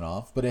Bronson going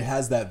off, but it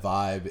has that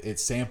vibe. It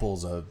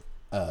samples a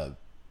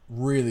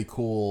really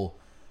cool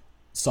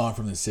song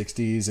from the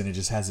 60s, and it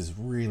just has this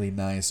really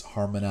nice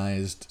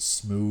harmonized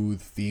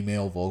smooth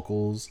female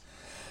vocals.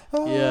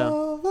 Yeah.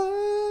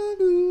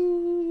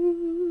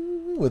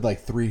 With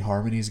like 3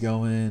 harmonies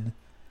going.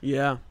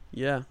 Yeah.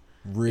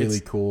 Really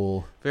It's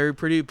cool. very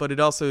pretty, but it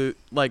also,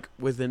 like,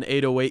 with an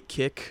 808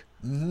 kick,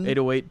 Mm-hmm.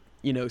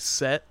 808,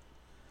 set.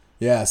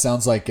 Yeah, it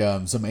sounds like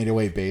some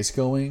 808 bass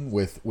going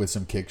with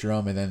some kick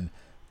drum, and then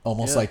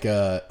almost like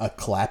a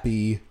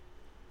clappy,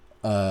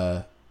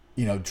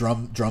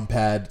 drum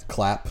pad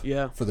clap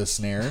for the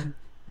snare.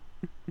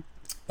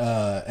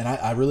 And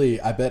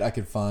I bet I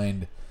could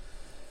find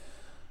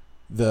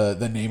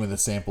the name of the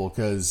sample,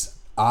 because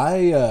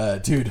I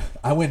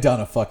went down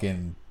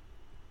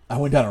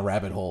a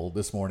rabbit hole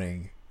this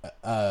morning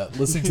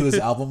listening to this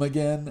album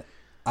again.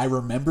 I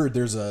remembered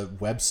there's a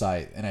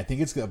website, and I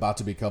think it's about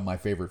to become my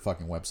favorite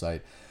fucking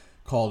website,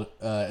 called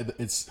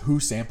it's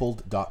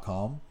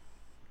whosampled.com.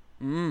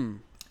 And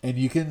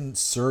you can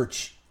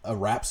search a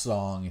rap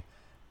song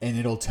and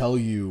it'll tell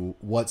you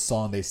what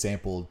song they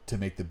sampled to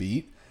make the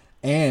beat,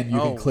 and you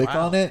can click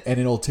on it and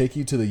it'll take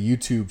you to the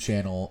YouTube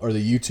channel or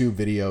the YouTube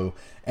video,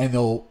 and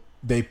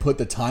they put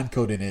the time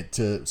code in it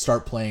to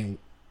start playing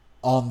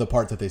on the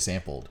part that they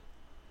sampled.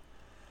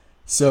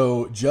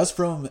 So just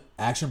from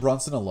Action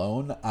Bronson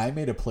alone, I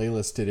made a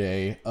playlist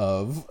today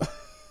of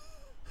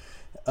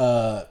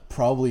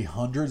probably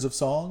hundreds of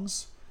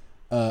songs,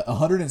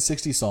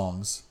 160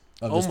 songs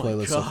of this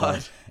playlist so far.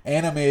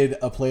 And I made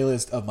a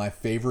playlist of my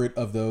favorite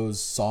of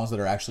those songs that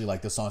are actually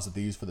like the songs that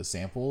they use for the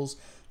samples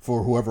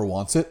for whoever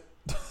wants it.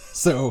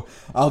 So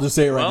I'll just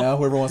say it right now.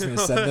 Whoever wants me to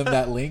send them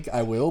that link,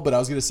 I will. But I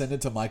was going to send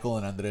it to Michael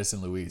and Andres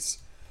and Luis,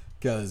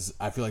 because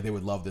I feel like they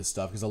would love this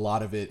stuff, because a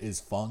lot of it is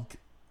funk,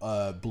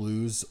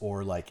 blues,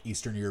 or like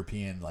Eastern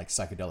European, like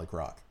psychedelic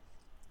rock.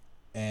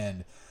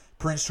 And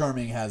Prince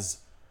Charming has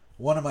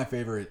one of my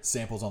favorite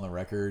samples on the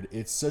record.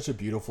 It's such a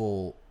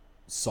beautiful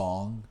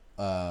song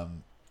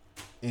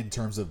in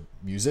terms of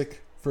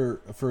music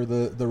for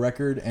the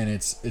record, and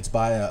it's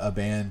by a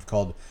band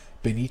called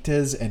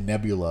Benitez and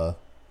Nebula.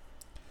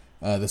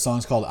 The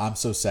song's called I'm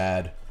So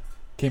Sad.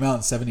 Came out in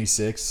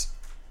 1976.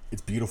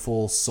 It's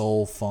beautiful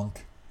soul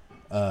funk,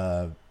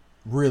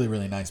 really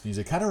really nice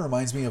music. Kind of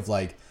reminds me of,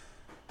 like,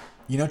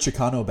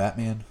 Chicano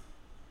Batman.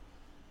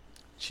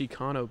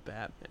 Chicano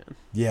Batman.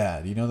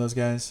 Yeah, do you know those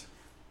guys?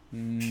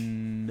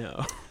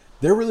 No.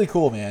 They're really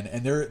cool, man,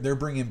 and they're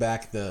bringing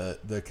back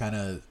the kind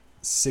of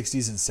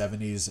 60s and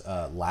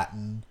 70s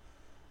Latin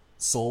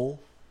soul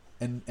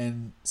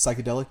and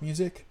psychedelic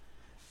music.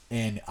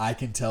 And I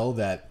can tell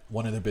that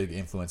one of their big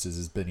influences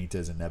is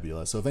Benitez and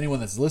Nebula. So if anyone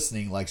that's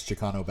listening likes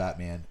Chicano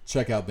Batman,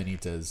 check out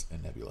Benitez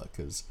and Nebula,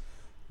 because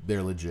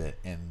they're legit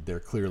and they're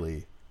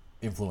clearly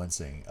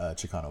influencing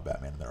Chicano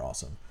Batman, and they're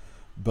awesome.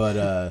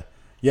 But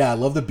yeah, I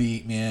love the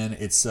beat, man.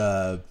 It's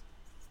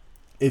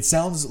it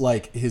sounds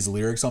like his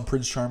lyrics on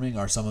Prince Charming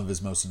are some of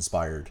his most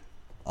inspired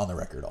on the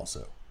record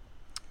also.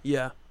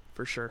 Yeah,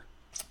 for sure.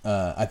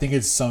 I think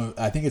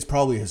it's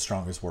probably his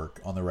strongest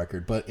work on the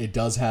record, but it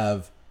does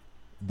have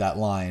that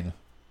line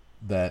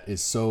that is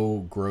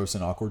so gross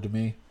and awkward to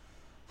me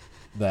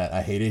that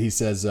I hate it. He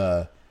says,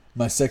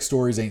 my sex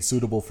stories ain't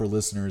suitable for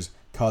listeners,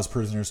 cause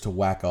prisoners to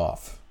whack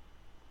off.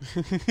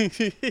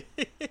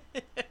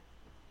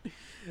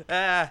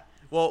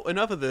 Well,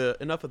 enough of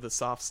the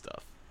soft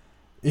stuff.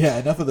 Yeah,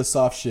 enough of the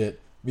soft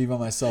shit. Me by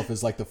myself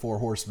is like the Four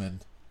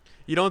Horsemen.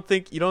 You don't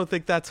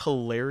think that's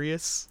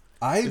hilarious?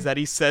 Is that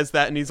he says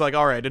that and he's like,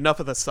 all right, enough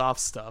of the soft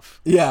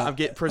stuff. Yeah. I'm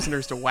getting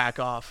prisoners to whack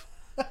off.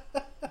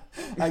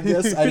 I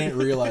guess I didn't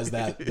realize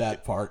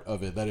that part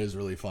of it. That is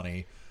really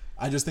funny.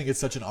 I just think it's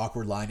such an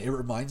awkward line. It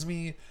reminds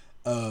me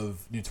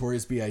of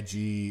Notorious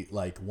B.I.G.,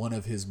 like one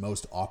of his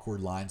most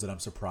awkward lines that I'm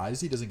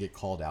surprised he doesn't get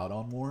called out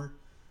on more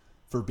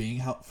for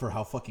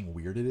how fucking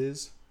weird it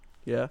is.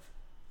 Yeah.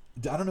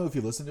 I don't know if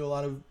you listen to a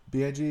lot of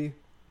B.I.G.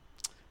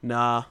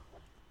 Nah.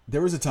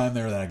 There was a time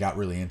there that I got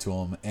really into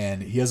him,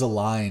 and he has a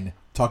line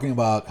talking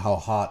about how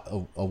hot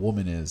a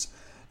woman is,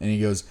 and he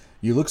goes,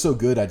 "You look so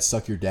good, I'd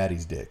suck your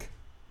daddy's dick."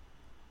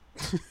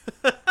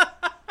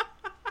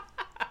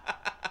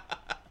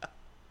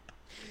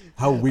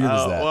 How weird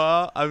is that?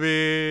 Well, I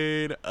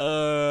mean,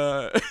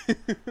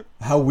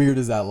 How weird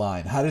is that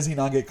line? How does he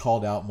not get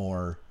called out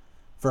more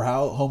for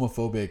how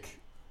homophobic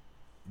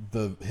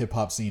the hip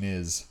hop scene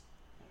is?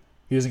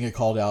 He doesn't get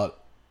called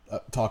out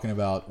talking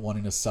about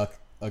wanting to suck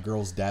a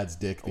girl's dad's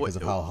dick because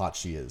of how hot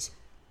she is.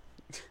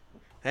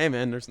 Hey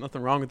man, there's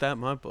nothing wrong with that in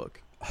my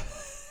book.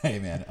 Hey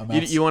man,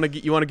 You want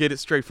to get it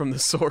straight from the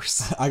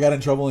source. I got in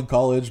trouble in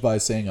college by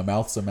saying a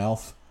mouth's a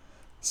mouth.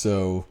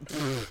 So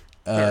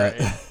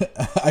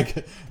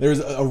there's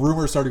a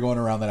rumor started going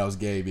around that I was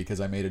gay because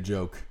I made a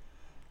joke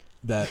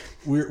that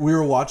we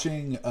were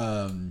watching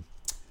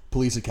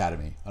Police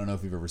Academy. I don't know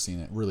if you've ever seen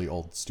it. Really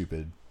old,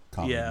 stupid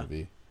comedy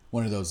movie.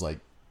 One of those like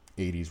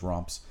 80s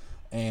romps.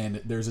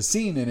 And there's a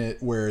scene in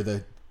it where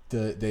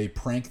they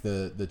prank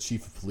the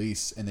chief of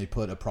police and they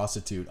put a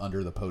prostitute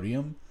under the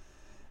podium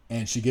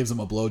and she gives him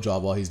a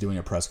blowjob while he's doing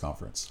a press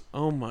conference.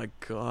 Oh my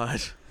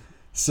God.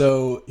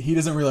 So he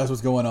doesn't realize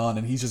what's going on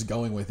and he's just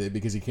going with it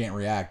because he can't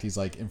react. He's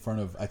like in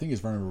front of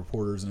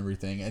reporters and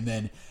everything. And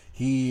then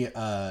he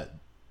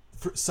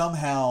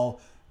somehow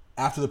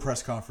after the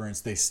press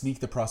conference, they sneak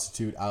the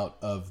prostitute out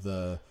of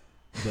the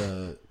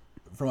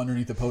from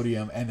underneath the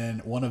podium, and then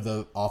one of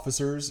the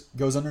officers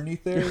goes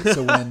underneath there.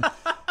 So when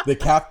the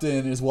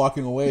captain is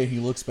walking away, he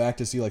looks back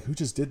to see like who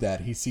just did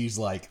that. He sees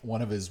like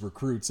one of his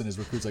recruits, and his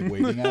recruit's like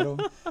waving at him,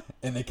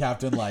 and the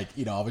captain like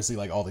obviously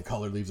like all the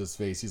color leaves his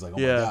face. He's like, oh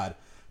my God.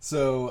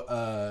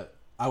 So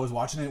I was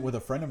watching it with a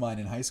friend of mine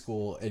in high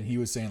school, and he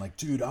was saying like,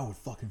 dude, I would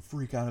fucking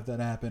freak out if that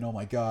happened. Oh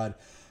my God.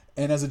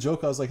 And as a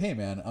joke, I was like, hey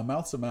man, a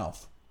mouth's a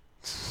mouth.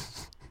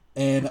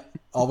 And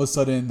all of a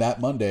sudden that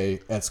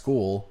Monday at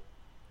school,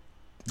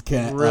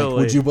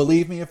 would you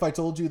believe me if I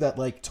told you that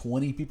like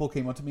 20 people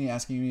came up to me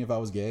asking me if I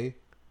was gay?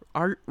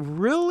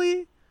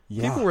 Really?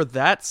 Yeah. People were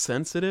that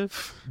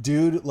sensitive?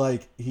 Dude,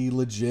 like he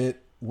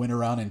legit went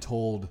around and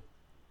told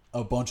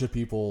a bunch of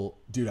people,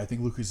 dude, I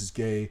think Lucas is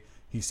gay.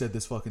 He said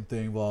this fucking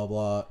thing, blah,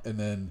 blah. And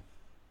then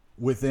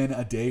within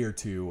a day or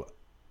two,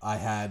 I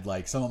had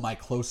like some of my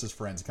closest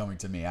friends coming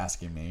to me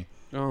asking me.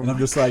 Oh and I'm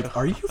just like,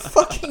 are you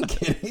fucking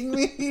kidding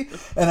me?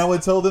 And I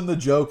would tell them the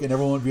joke and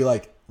everyone would be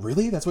like,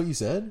 really? That's what you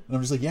said? And I'm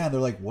just like, yeah. And they're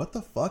like, what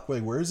the fuck?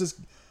 Like, where is this?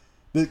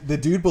 The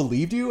dude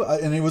believed you?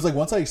 And it was like,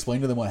 once I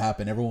explained to them what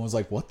happened, everyone was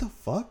like, what the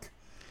fuck?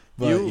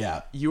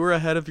 But you were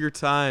ahead of your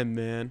time,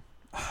 man.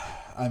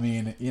 I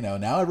mean,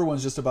 now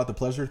everyone's just about the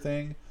pleasure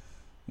thing.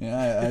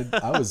 Yeah,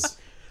 I was.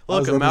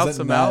 Look, a mouth's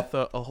a mouth,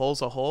 a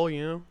hole's a hole,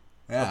 Yeah,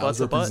 I was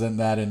representing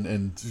that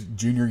in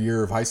junior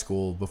year of high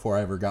school before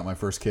I ever got my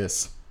first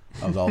kiss.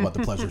 I was all about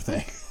the pleasure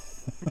thing.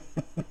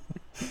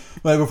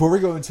 But before we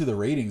go into the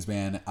ratings,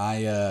 man,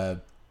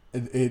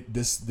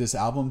 this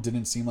album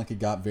didn't seem like it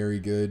got very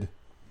good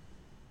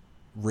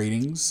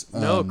ratings.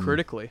 No,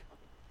 critically.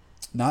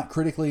 Not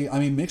critically. I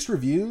mean, mixed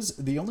reviews.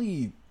 The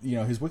only,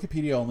 his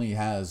Wikipedia only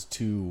has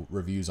 2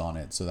 reviews on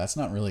it, so that's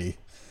not really.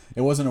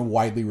 It wasn't a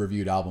widely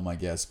reviewed album, I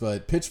guess.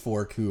 But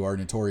Pitchfork, who are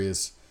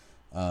notorious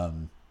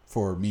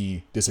for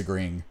me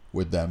disagreeing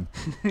with them.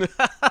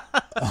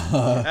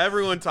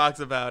 Everyone talks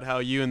about how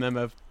you and them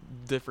have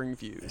differing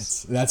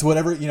views. That's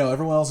whatever,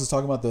 everyone else is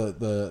talking about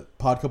the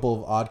pod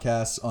couple of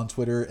oddcasts on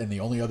Twitter, and the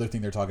only other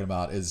thing they're talking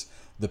about is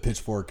the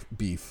Pitchfork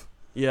beef.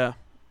 Yeah.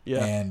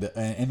 And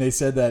they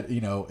said that,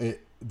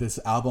 this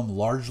album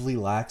largely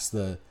lacks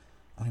the,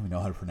 I don't even know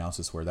how to pronounce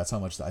this word. That's how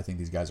much I think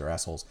these guys are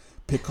assholes.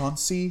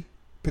 Piquancy.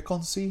 I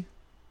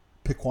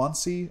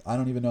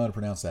don't even know how to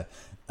pronounce that.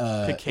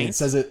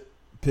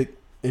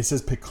 It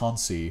says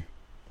piquancy.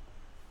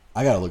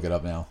 I gotta look it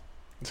up now.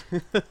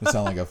 I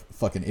sound like a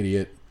fucking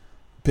idiot.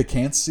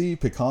 Piquancy,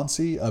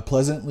 a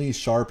pleasantly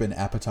sharp and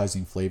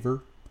appetizing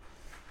flavor.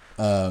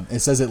 It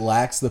says it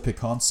lacks the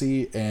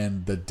piquancy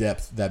and the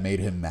depth that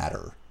made him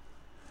matter.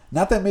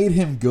 Not that made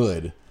him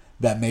good,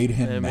 that made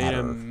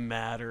him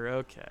matter.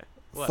 Okay.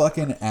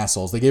 Fucking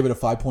assholes. They gave it a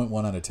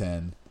 5.1 out of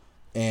 10.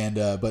 And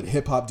but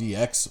Hip Hop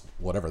DX,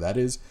 whatever that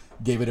is,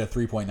 gave it a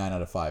 3.9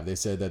 out of 5. They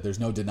said that there's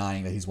no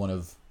denying that he's one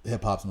of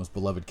hip hop's most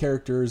beloved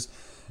characters,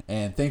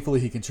 and thankfully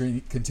he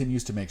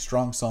continues to make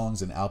strong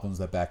songs and albums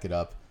that back it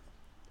up.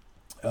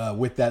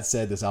 With that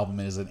said, this album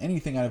isn't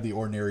anything out of the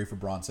ordinary for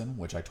Bronson,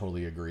 which I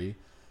totally agree.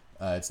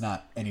 It's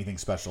not anything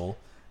special,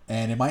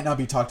 and it might not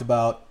be talked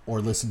about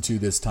or listened to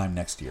this time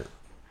next year.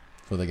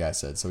 That's what the guy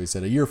said. So he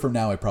said a year from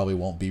now it probably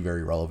won't be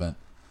very relevant.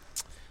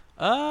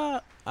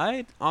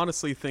 I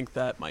honestly think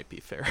that might be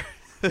fair.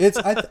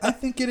 I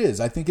think it is.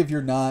 I think if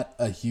you're not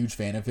a huge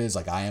fan of his,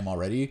 like I am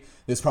already,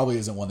 this probably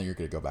isn't one that you're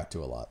going to go back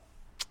to a lot.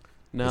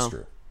 No. That's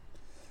true.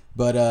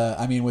 But,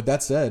 I mean, with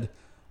that said,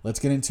 let's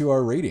get into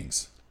our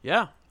ratings.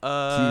 Yeah.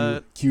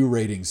 Cue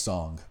ratings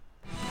song.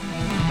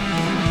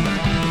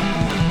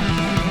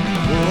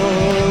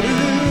 What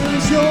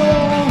is your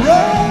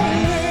rating?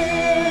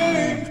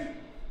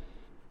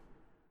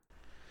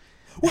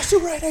 What's the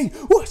rating?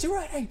 What's the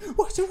rating?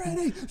 What's the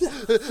rating?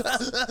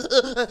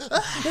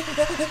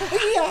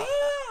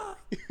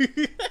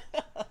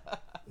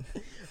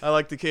 I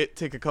like to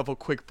take a couple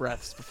quick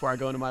breaths before I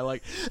go into my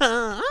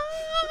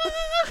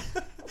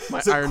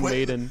my so Iron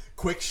Maiden.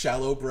 Quick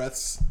shallow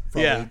breaths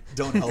probably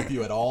don't help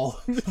you at all.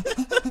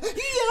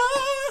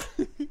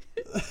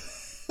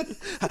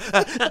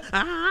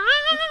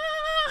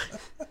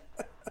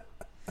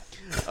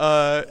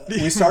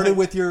 We started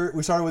with your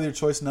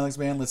choice, Nugs,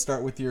 man. Let's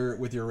start with your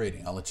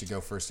rating. I'll let you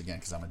go first again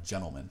because I'm a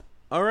gentleman.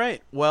 All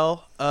right.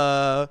 Well,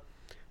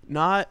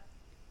 not,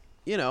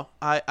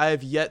 I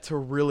have yet to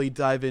really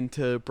dive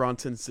into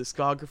Bronson's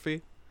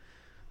discography.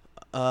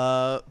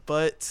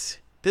 But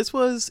it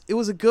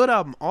was a good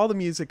album. All the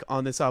music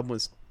on this album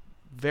was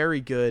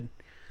very good.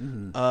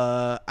 Mm-hmm.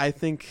 I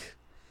think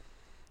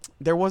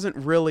there wasn't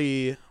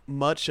really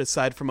much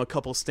aside from a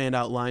couple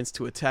standout lines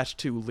to attach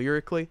to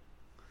lyrically.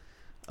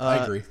 I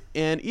agree.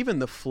 And even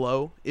the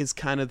flow is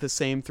kind of the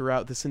same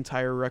throughout this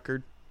entire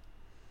record.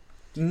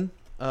 Mm-hmm.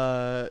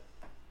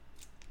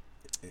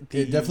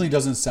 It definitely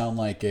doesn't sound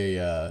like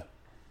a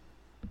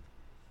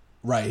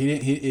right.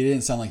 It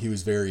didn't sound like he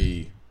was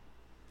very.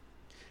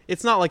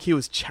 It's not like he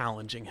was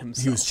challenging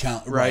himself. He was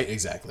right.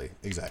 Exactly.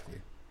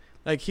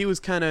 Like he was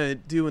kind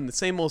of doing the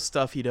same old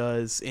stuff he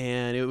does,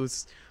 and it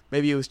was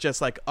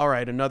just like, all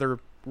right, another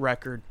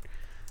record,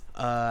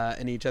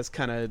 and he just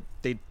kind of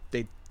they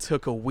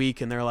took a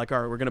week and they're like,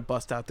 all right, we're gonna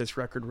bust out this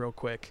record real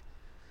quick.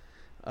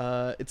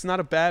 It's not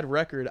a bad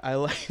record.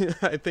 I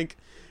think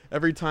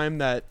every time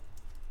that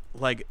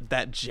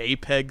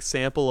JPEG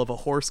sample of a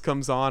horse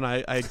comes on,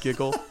 I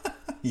giggle.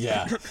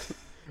 Yeah.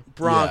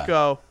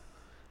 Bronco.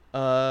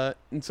 Yeah.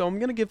 And so I'm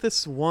gonna give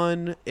this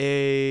one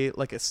a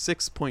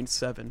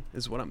 6.7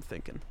 is what I'm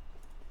thinking.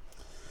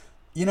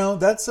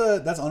 That's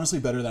honestly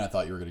better than I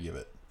thought you were gonna give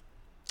it.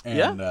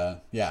 And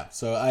yeah.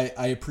 So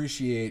I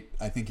appreciate.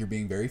 I think you're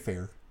being very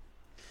fair.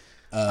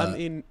 I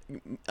mean,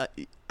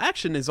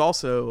 Action is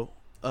also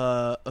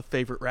a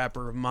favorite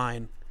rapper of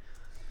mine.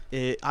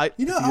 I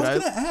was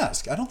gonna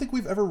ask. I don't think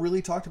we've ever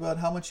really talked about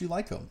how much you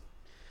like him.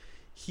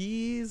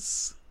 He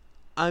has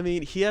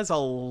a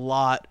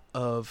lot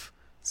of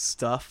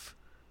stuff,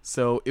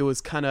 so it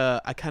was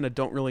I kind of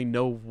don't really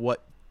know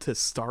what to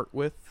start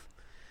with.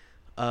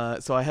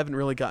 So I haven't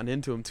really gotten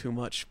into him too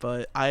much,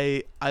 but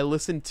I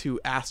listened to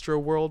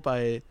Astroworld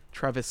by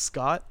Travis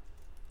Scott.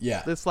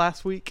 Yeah. This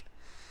last week,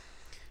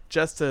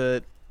 just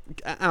to,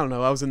 I don't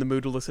know, I was in the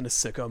mood to listen to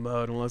Sicko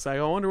Mode and was like,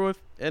 I wonder if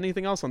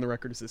anything else on the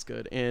record is this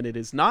good, and it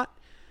is not.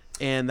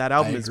 And that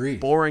album is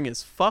boring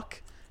as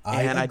fuck.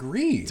 I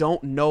agree. I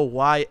don't know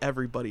why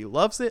everybody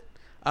loves it.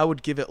 I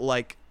would give it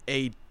like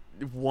a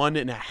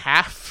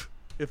 1.5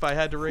 if I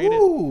had to rate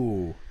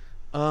it.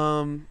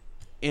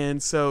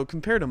 And so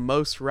compared to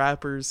most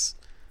rappers,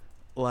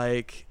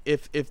 like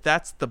if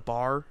that's the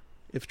bar,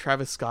 if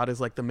Travis Scott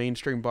is like the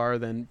mainstream bar,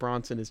 then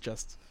Bronson is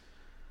just,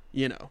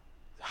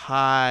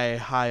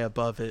 high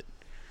above it.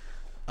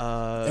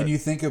 And you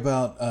think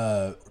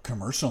about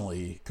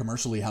commercially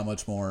how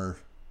much more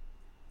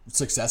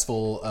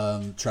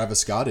successful Travis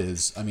Scott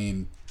is. I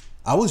mean,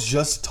 I was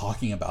just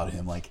talking about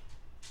him like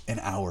an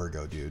hour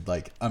ago, dude.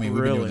 Like, I mean,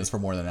 we've been doing this for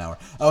more than an hour.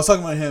 I was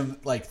talking about him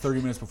like 30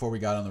 minutes before we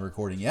got on the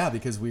recording. Yeah,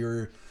 because we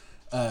were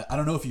I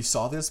don't know if you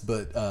saw this,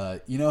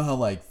 but you know how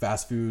like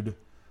fast food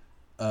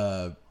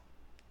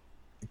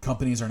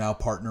companies are now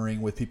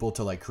partnering with people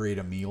to like create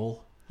a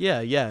meal?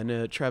 Yeah,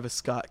 and Travis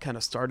Scott kind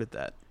of started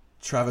that.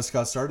 Travis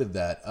Scott started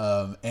that,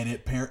 and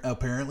it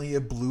apparently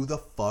it blew the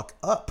fuck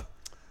up.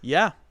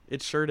 Yeah,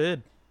 it sure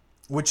did.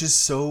 Which is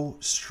so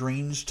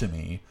strange to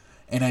me.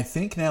 And I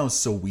think now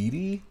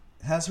Saweetie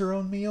has her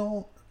own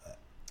meal.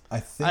 I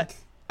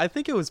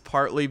think it was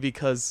partly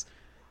because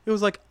it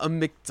was like a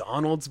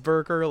McDonald's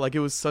burger. Like it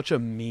was such a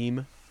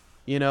meme,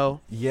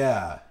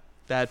 Yeah.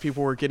 That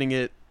people were getting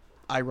it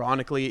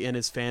ironically and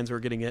his fans were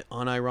getting it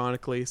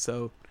unironically.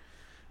 So,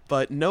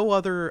 but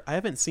I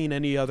haven't seen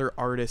any other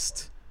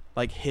artist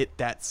like hit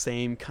that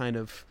same kind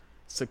of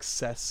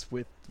success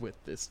with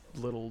this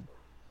little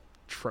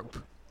trope.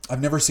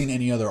 I've never seen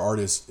any other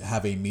artist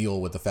have a meal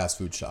with a fast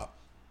food shop.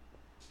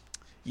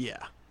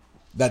 Yeah.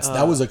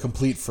 That was a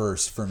complete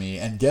first for me.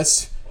 And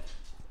guess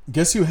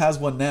who has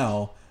one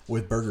now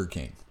with Burger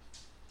King?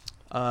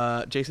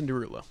 Jason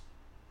Derulo.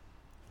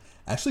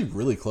 Actually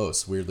really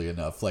close, weirdly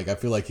enough. Like I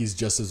feel like he's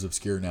just as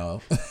obscure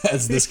now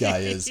as this guy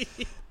is.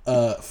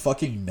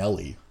 Fucking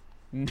Nelly.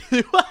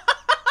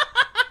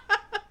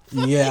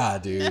 Yeah,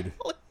 dude.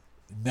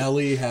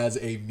 Nelly has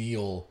a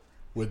meal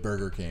with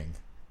Burger King.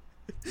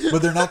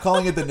 But they're not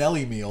calling it the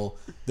Nelly meal.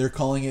 They're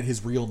calling it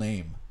his real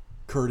name.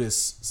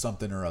 Curtis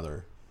something or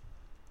other.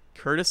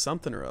 Curtis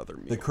something or other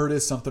meal. The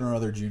Curtis something or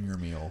other Jr.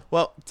 meal.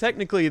 Well,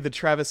 technically the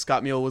Travis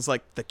Scott meal was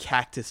like the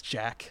Cactus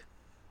Jack.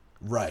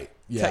 Right.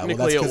 Yeah.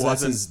 Technically well, it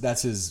wasn't.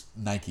 That's his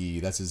Nike.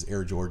 That's his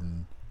Air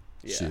Jordan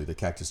shoe, the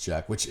Cactus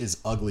Jack, which is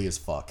ugly as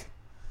fuck.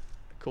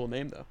 Cool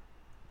name though.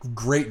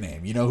 Great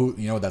name. You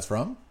know what that's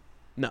from?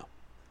 No.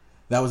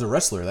 That was a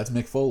wrestler. That's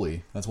Mick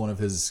Foley. That's one of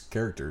his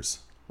characters.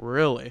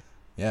 Really?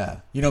 Yeah.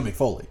 You know Mick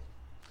Foley.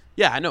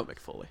 Yeah, I know Mick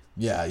Foley.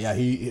 Yeah.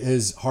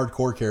 His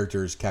hardcore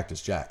character is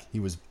Cactus Jack. He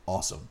was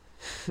awesome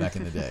back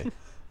in the day.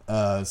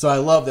 So I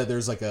love that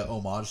there's like a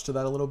homage to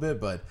that a little bit,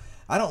 but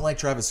I don't like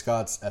Travis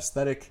Scott's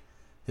aesthetic,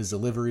 his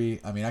delivery.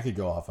 I mean, I could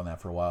go off on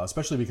that for a while,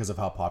 especially because of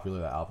how popular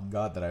the album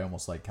got, that I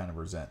almost like kind of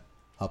resent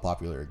how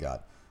popular it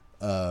got.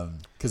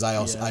 Because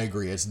I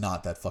agree, it's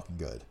not that fucking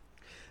good.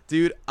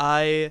 Dude,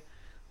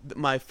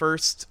 my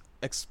first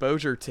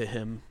exposure to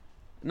him,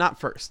 not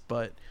first,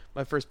 but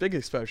my first big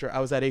exposure, I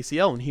was at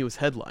ACL and he was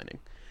headlining.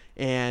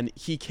 And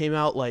he came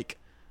out like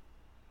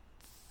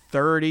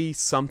 30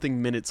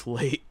 something minutes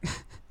late.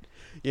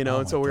 You know, Oh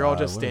and so my we were all God,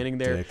 just what a standing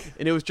there, dick.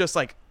 and it was just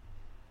like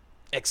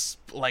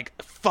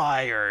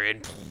fire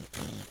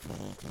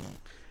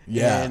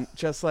Yeah. and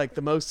just like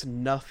the most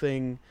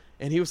nothing.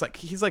 And he's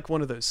like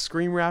one of those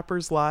scream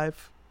rappers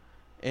live,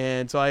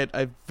 and so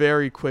I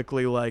very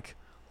quickly like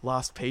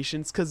lost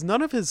patience because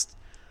none of his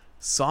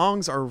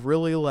songs are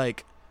really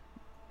like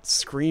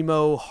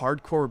screamo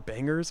hardcore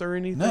bangers or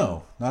anything.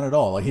 No, not at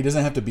all. Like, he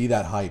doesn't have to be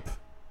that hype.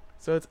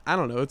 So I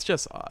don't know, it's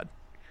just odd,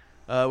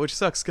 which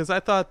sucks because I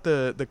thought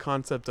the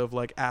concept of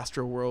like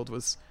Astro World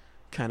was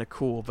kind of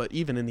cool, but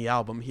even in the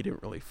album he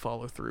didn't really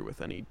follow through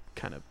with any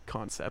kind of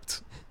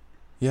concept.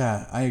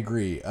 Yeah, I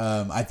agree.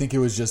 I think it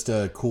was just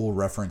a cool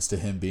reference to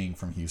him being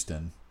from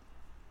Houston.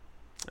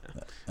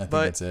 I think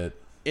But- that's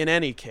it. In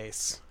any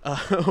case,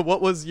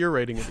 what was your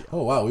rating of the album?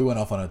 Oh wow, we went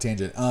off on a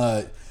tangent.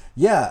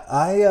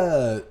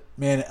 Yeah,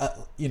 man,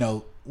 you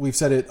know, we've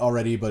said it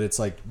already, but it's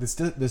like this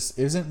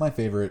isn't my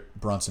favorite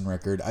Bronson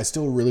record. I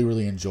still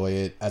really enjoy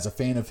it. As a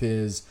fan of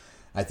his,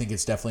 I think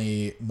it's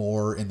definitely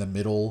more in the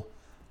middle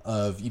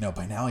of, you know,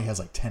 by now he has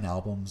like 10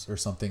 albums or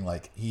something.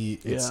 Like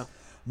it's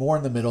more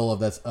in the middle of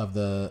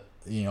the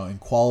you know, in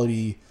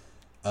quality.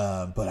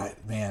 But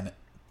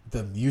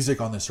the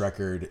music on this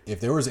record, if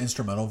there was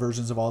instrumental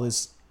versions of all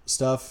this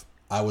stuff,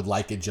 I would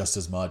like it just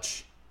as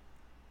much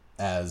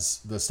as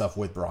the stuff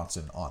with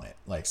Bronson on it.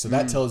 Like, so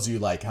that tells you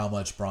like how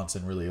much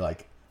Bronson really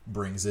like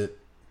brings it,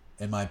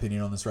 in my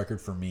opinion, on this record.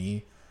 For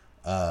me,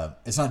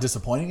 it's not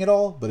disappointing at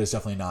all, but it's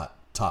definitely not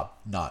top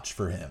notch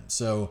for him.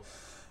 So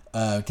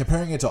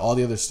comparing it to all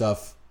the other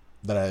stuff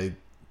that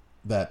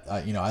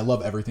you know, I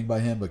love everything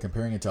by him, but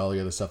comparing it to all the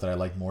other stuff that I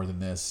like more than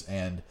this,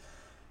 and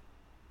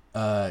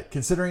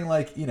considering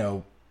like, you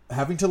know,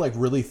 having to like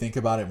really think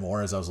about it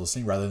more as I was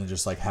listening rather than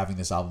just like having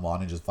this album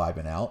on and just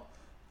vibing out,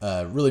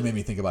 really made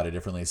me think about it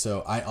differently.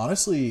 So I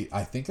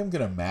think I'm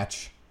going to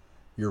match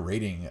your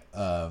rating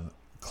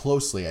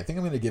closely. I think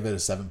I'm going to give it a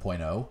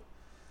 7.0.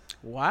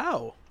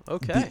 Wow.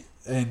 Okay.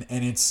 And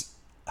it's,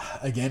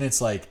 again,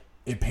 it's like,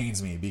 it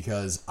pains me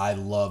because I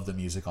love the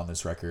music on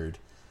this record.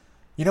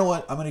 You know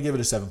what? I'm going to give it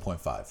a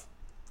 7.5.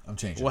 I'm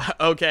changing. Wow.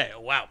 Okay.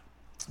 Wow.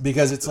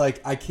 Because it's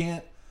like,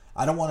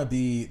 I don't want to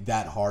be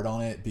that hard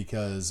on it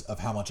because of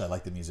how much I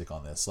like the music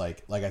on this.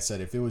 Like I said,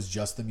 if it was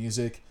just the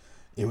music,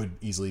 it would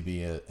easily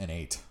be an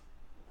 8.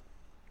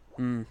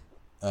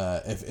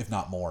 If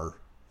not more.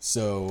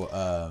 So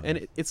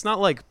And it's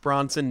not like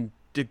Bronson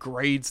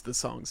degrades the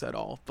songs at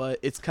all, but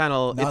it's kind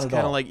of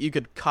like you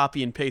could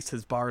copy and paste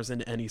his bars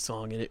into any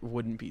song and it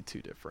wouldn't be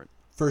too different.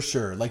 for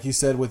sure, like you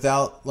said,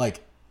 without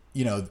like,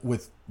 you know,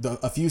 with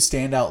a few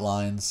standout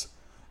lines,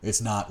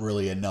 it's not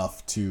really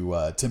enough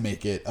to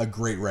make it a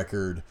great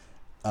record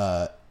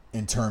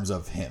in terms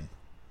of him.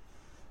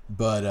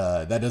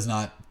 But that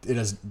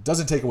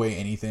doesn't take away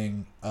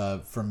anything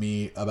from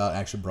me about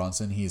Action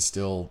Bronson. He's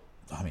still,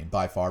 I mean,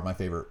 by far my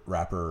favorite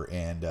rapper,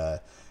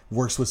 and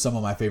works with some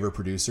of my favorite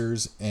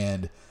producers,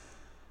 and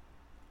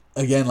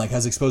again, like,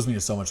 has exposed me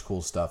to so much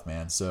cool stuff,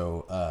 man.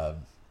 So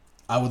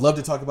I would love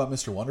to talk about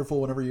Mr. Wonderful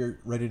whenever you're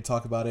ready to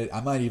talk about it. I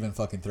might even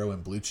fucking throw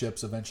in Blue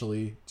Chips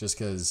eventually, just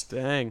because,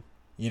 Dang.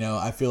 you know,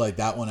 I feel like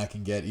that one I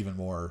can get even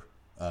more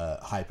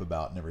hype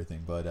about and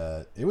everything.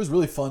 But it was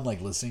really fun,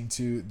 like, listening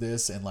to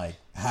this and like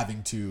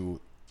having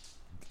to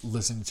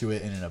listen to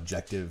it in an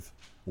objective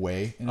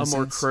way, in a more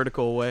sense.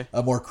 critical way.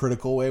 A more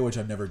critical way, which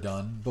I've never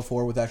done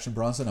before with Action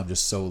Bronson. I'm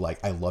just so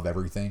like, I love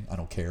everything. I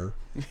don't care.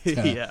 It's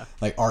kinda Yeah.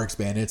 like RX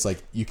Bandits.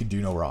 Like, you can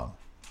do no wrong.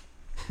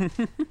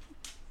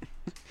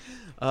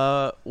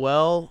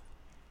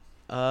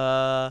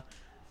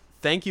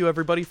 Thank you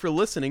everybody for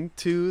listening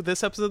to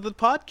this episode of the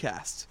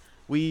podcast.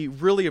 We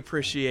really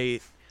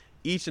appreciate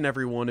each and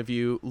every one of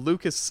you.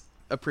 Lucas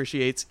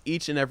appreciates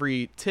each and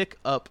every tick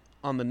up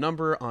on the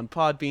number on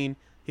Podbean.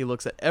 He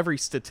looks at every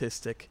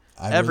statistic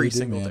every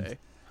single day.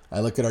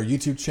 I look at our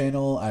YouTube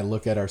channel. I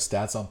look at our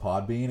stats on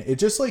Podbean. It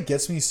just like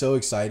gets me so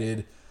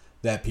excited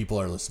that people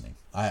are listening.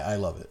 I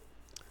love it.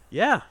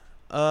 Yeah.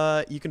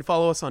 You can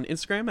follow us on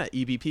Instagram at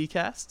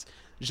EBPcast.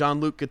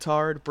 Jean-Luc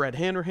Guitard, Brett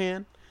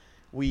Hanrahan.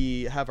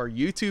 We have our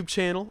YouTube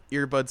channel,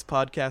 Earbuds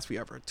Podcast. We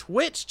have our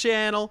Twitch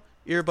channel,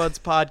 Earbuds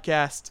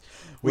Podcast.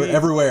 We're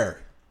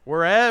everywhere.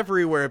 We're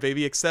everywhere,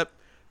 baby, except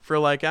for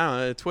like, I don't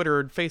know, Twitter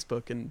and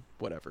Facebook and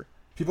whatever.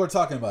 People are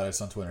talking about us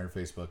on Twitter and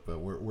Facebook, but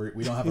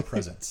we don't have a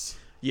presence.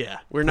 Yeah,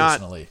 we're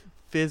Personally. not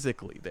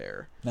physically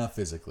there. Not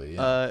physically.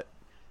 Yeah.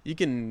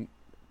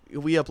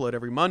 We upload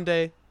every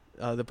Monday,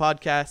 the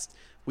podcast.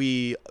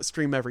 We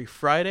stream every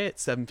Friday at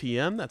 7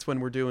 p.m. That's when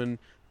we're doing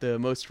the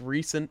most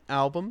recent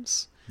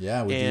albums.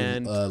 Yeah, we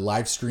do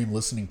live stream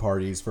listening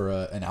parties for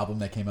an album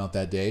that came out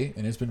that day,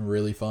 and it's been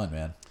really fun,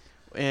 man.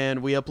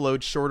 And we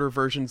upload shorter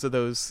versions of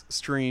those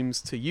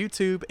streams to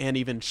YouTube, and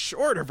even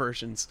shorter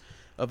versions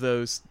of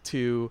those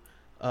to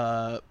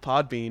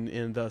Podbean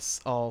and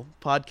thus all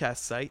podcast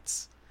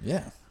sites.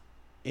 Yeah.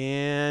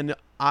 And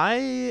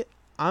I'm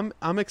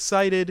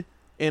excited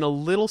and a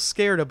little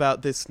scared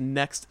about this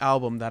next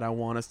album that I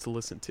want us to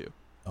listen to.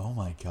 Oh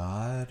my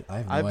God, I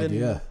have no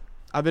idea.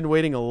 I've been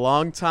waiting a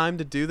long time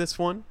to do this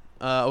one.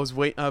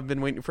 I've been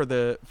waiting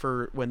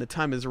for when the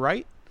time is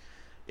right.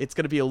 It's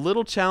going to be a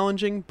little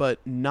challenging, but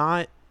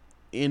not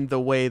in the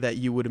way that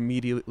you would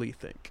immediately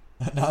think.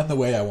 Not in the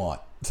way I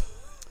want.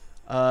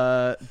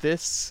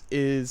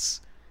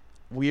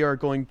 We are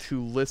going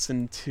to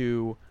listen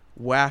to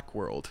Whack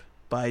World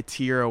by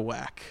Tierra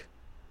Whack.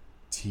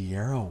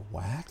 Tierra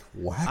Whack?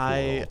 Whack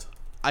World.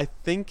 I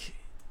think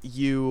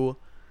you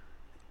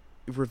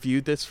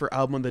reviewed this for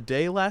Album of the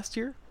Day last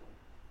year.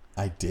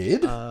 I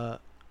did?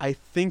 I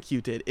think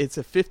you did. It's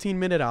a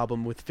 15-minute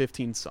album with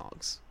 15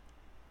 songs.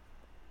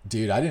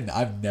 Dude,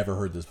 I've never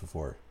heard this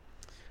before.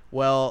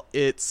 Well,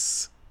 at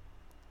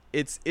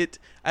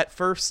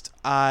first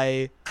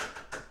I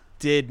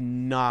did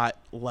not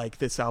like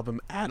this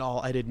album at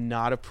all. I did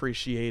not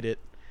appreciate it.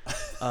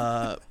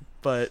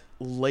 But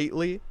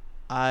lately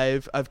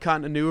I've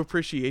gotten a new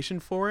appreciation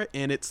for it,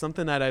 and it's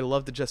something that I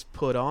love to just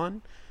put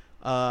on.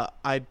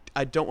 I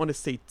don't want to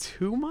say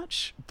too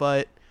much,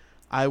 but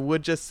I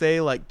would just say,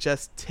 like,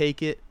 just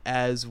take it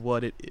as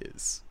what it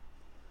is.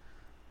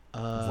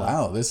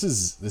 Wow, this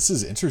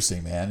is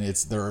interesting, man.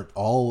 They're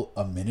all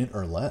a minute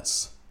or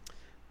less.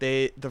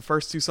 The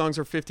first 2 songs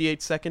are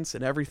 58 seconds,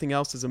 and everything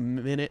else is a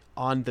minute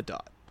on the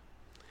dot.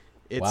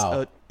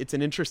 It's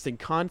an interesting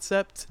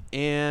concept,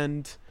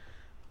 and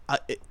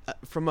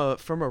from a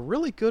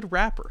really good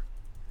rapper.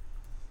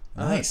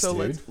 Nice, so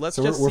dude. Let's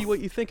see what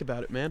you think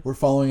about it, man. We're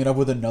following it up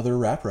with another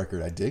rap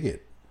record. I dig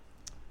it.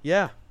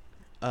 Yeah.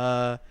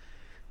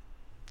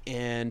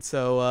 And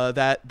so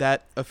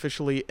that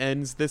officially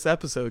ends this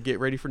episode. Get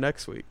ready for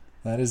next week.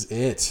 That is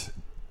it.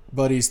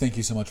 Buddies, thank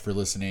you so much for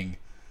listening.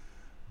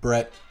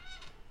 Brett,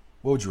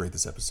 what would you rate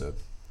this episode?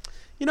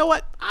 You know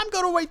what? I'm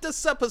going to rate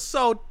this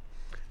episode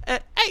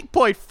at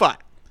 8.5.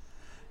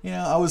 You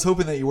know, I was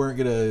hoping that you weren't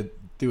going to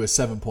do a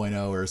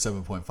 7.0 or a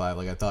 7.5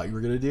 like I thought you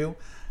were going to do.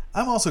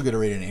 I'm also going to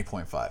rate it an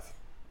 8.5.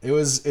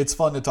 It's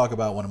fun to talk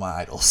about one of my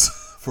idols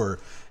for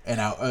an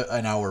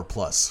hour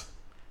plus.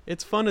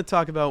 It's fun to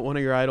talk about one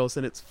of your idols,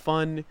 and it's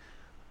fun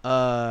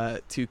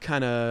to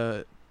kind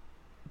of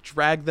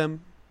drag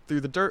them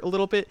through the dirt a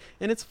little bit,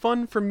 and it's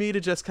fun for me to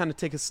just kind of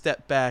take a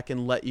step back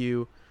and let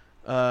you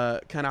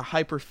kind of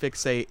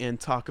hyperfixate and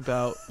talk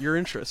about your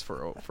interests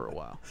for a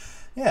while.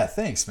 Yeah,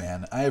 thanks,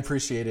 man. I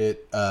appreciate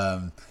it.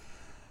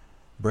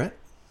 Brett?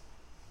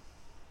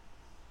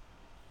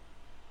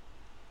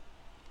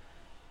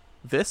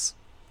 This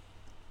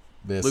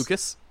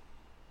Lucas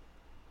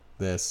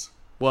this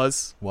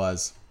was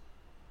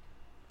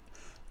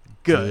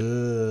good.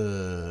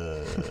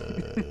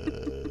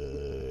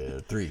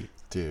 3,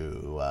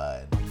 2,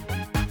 1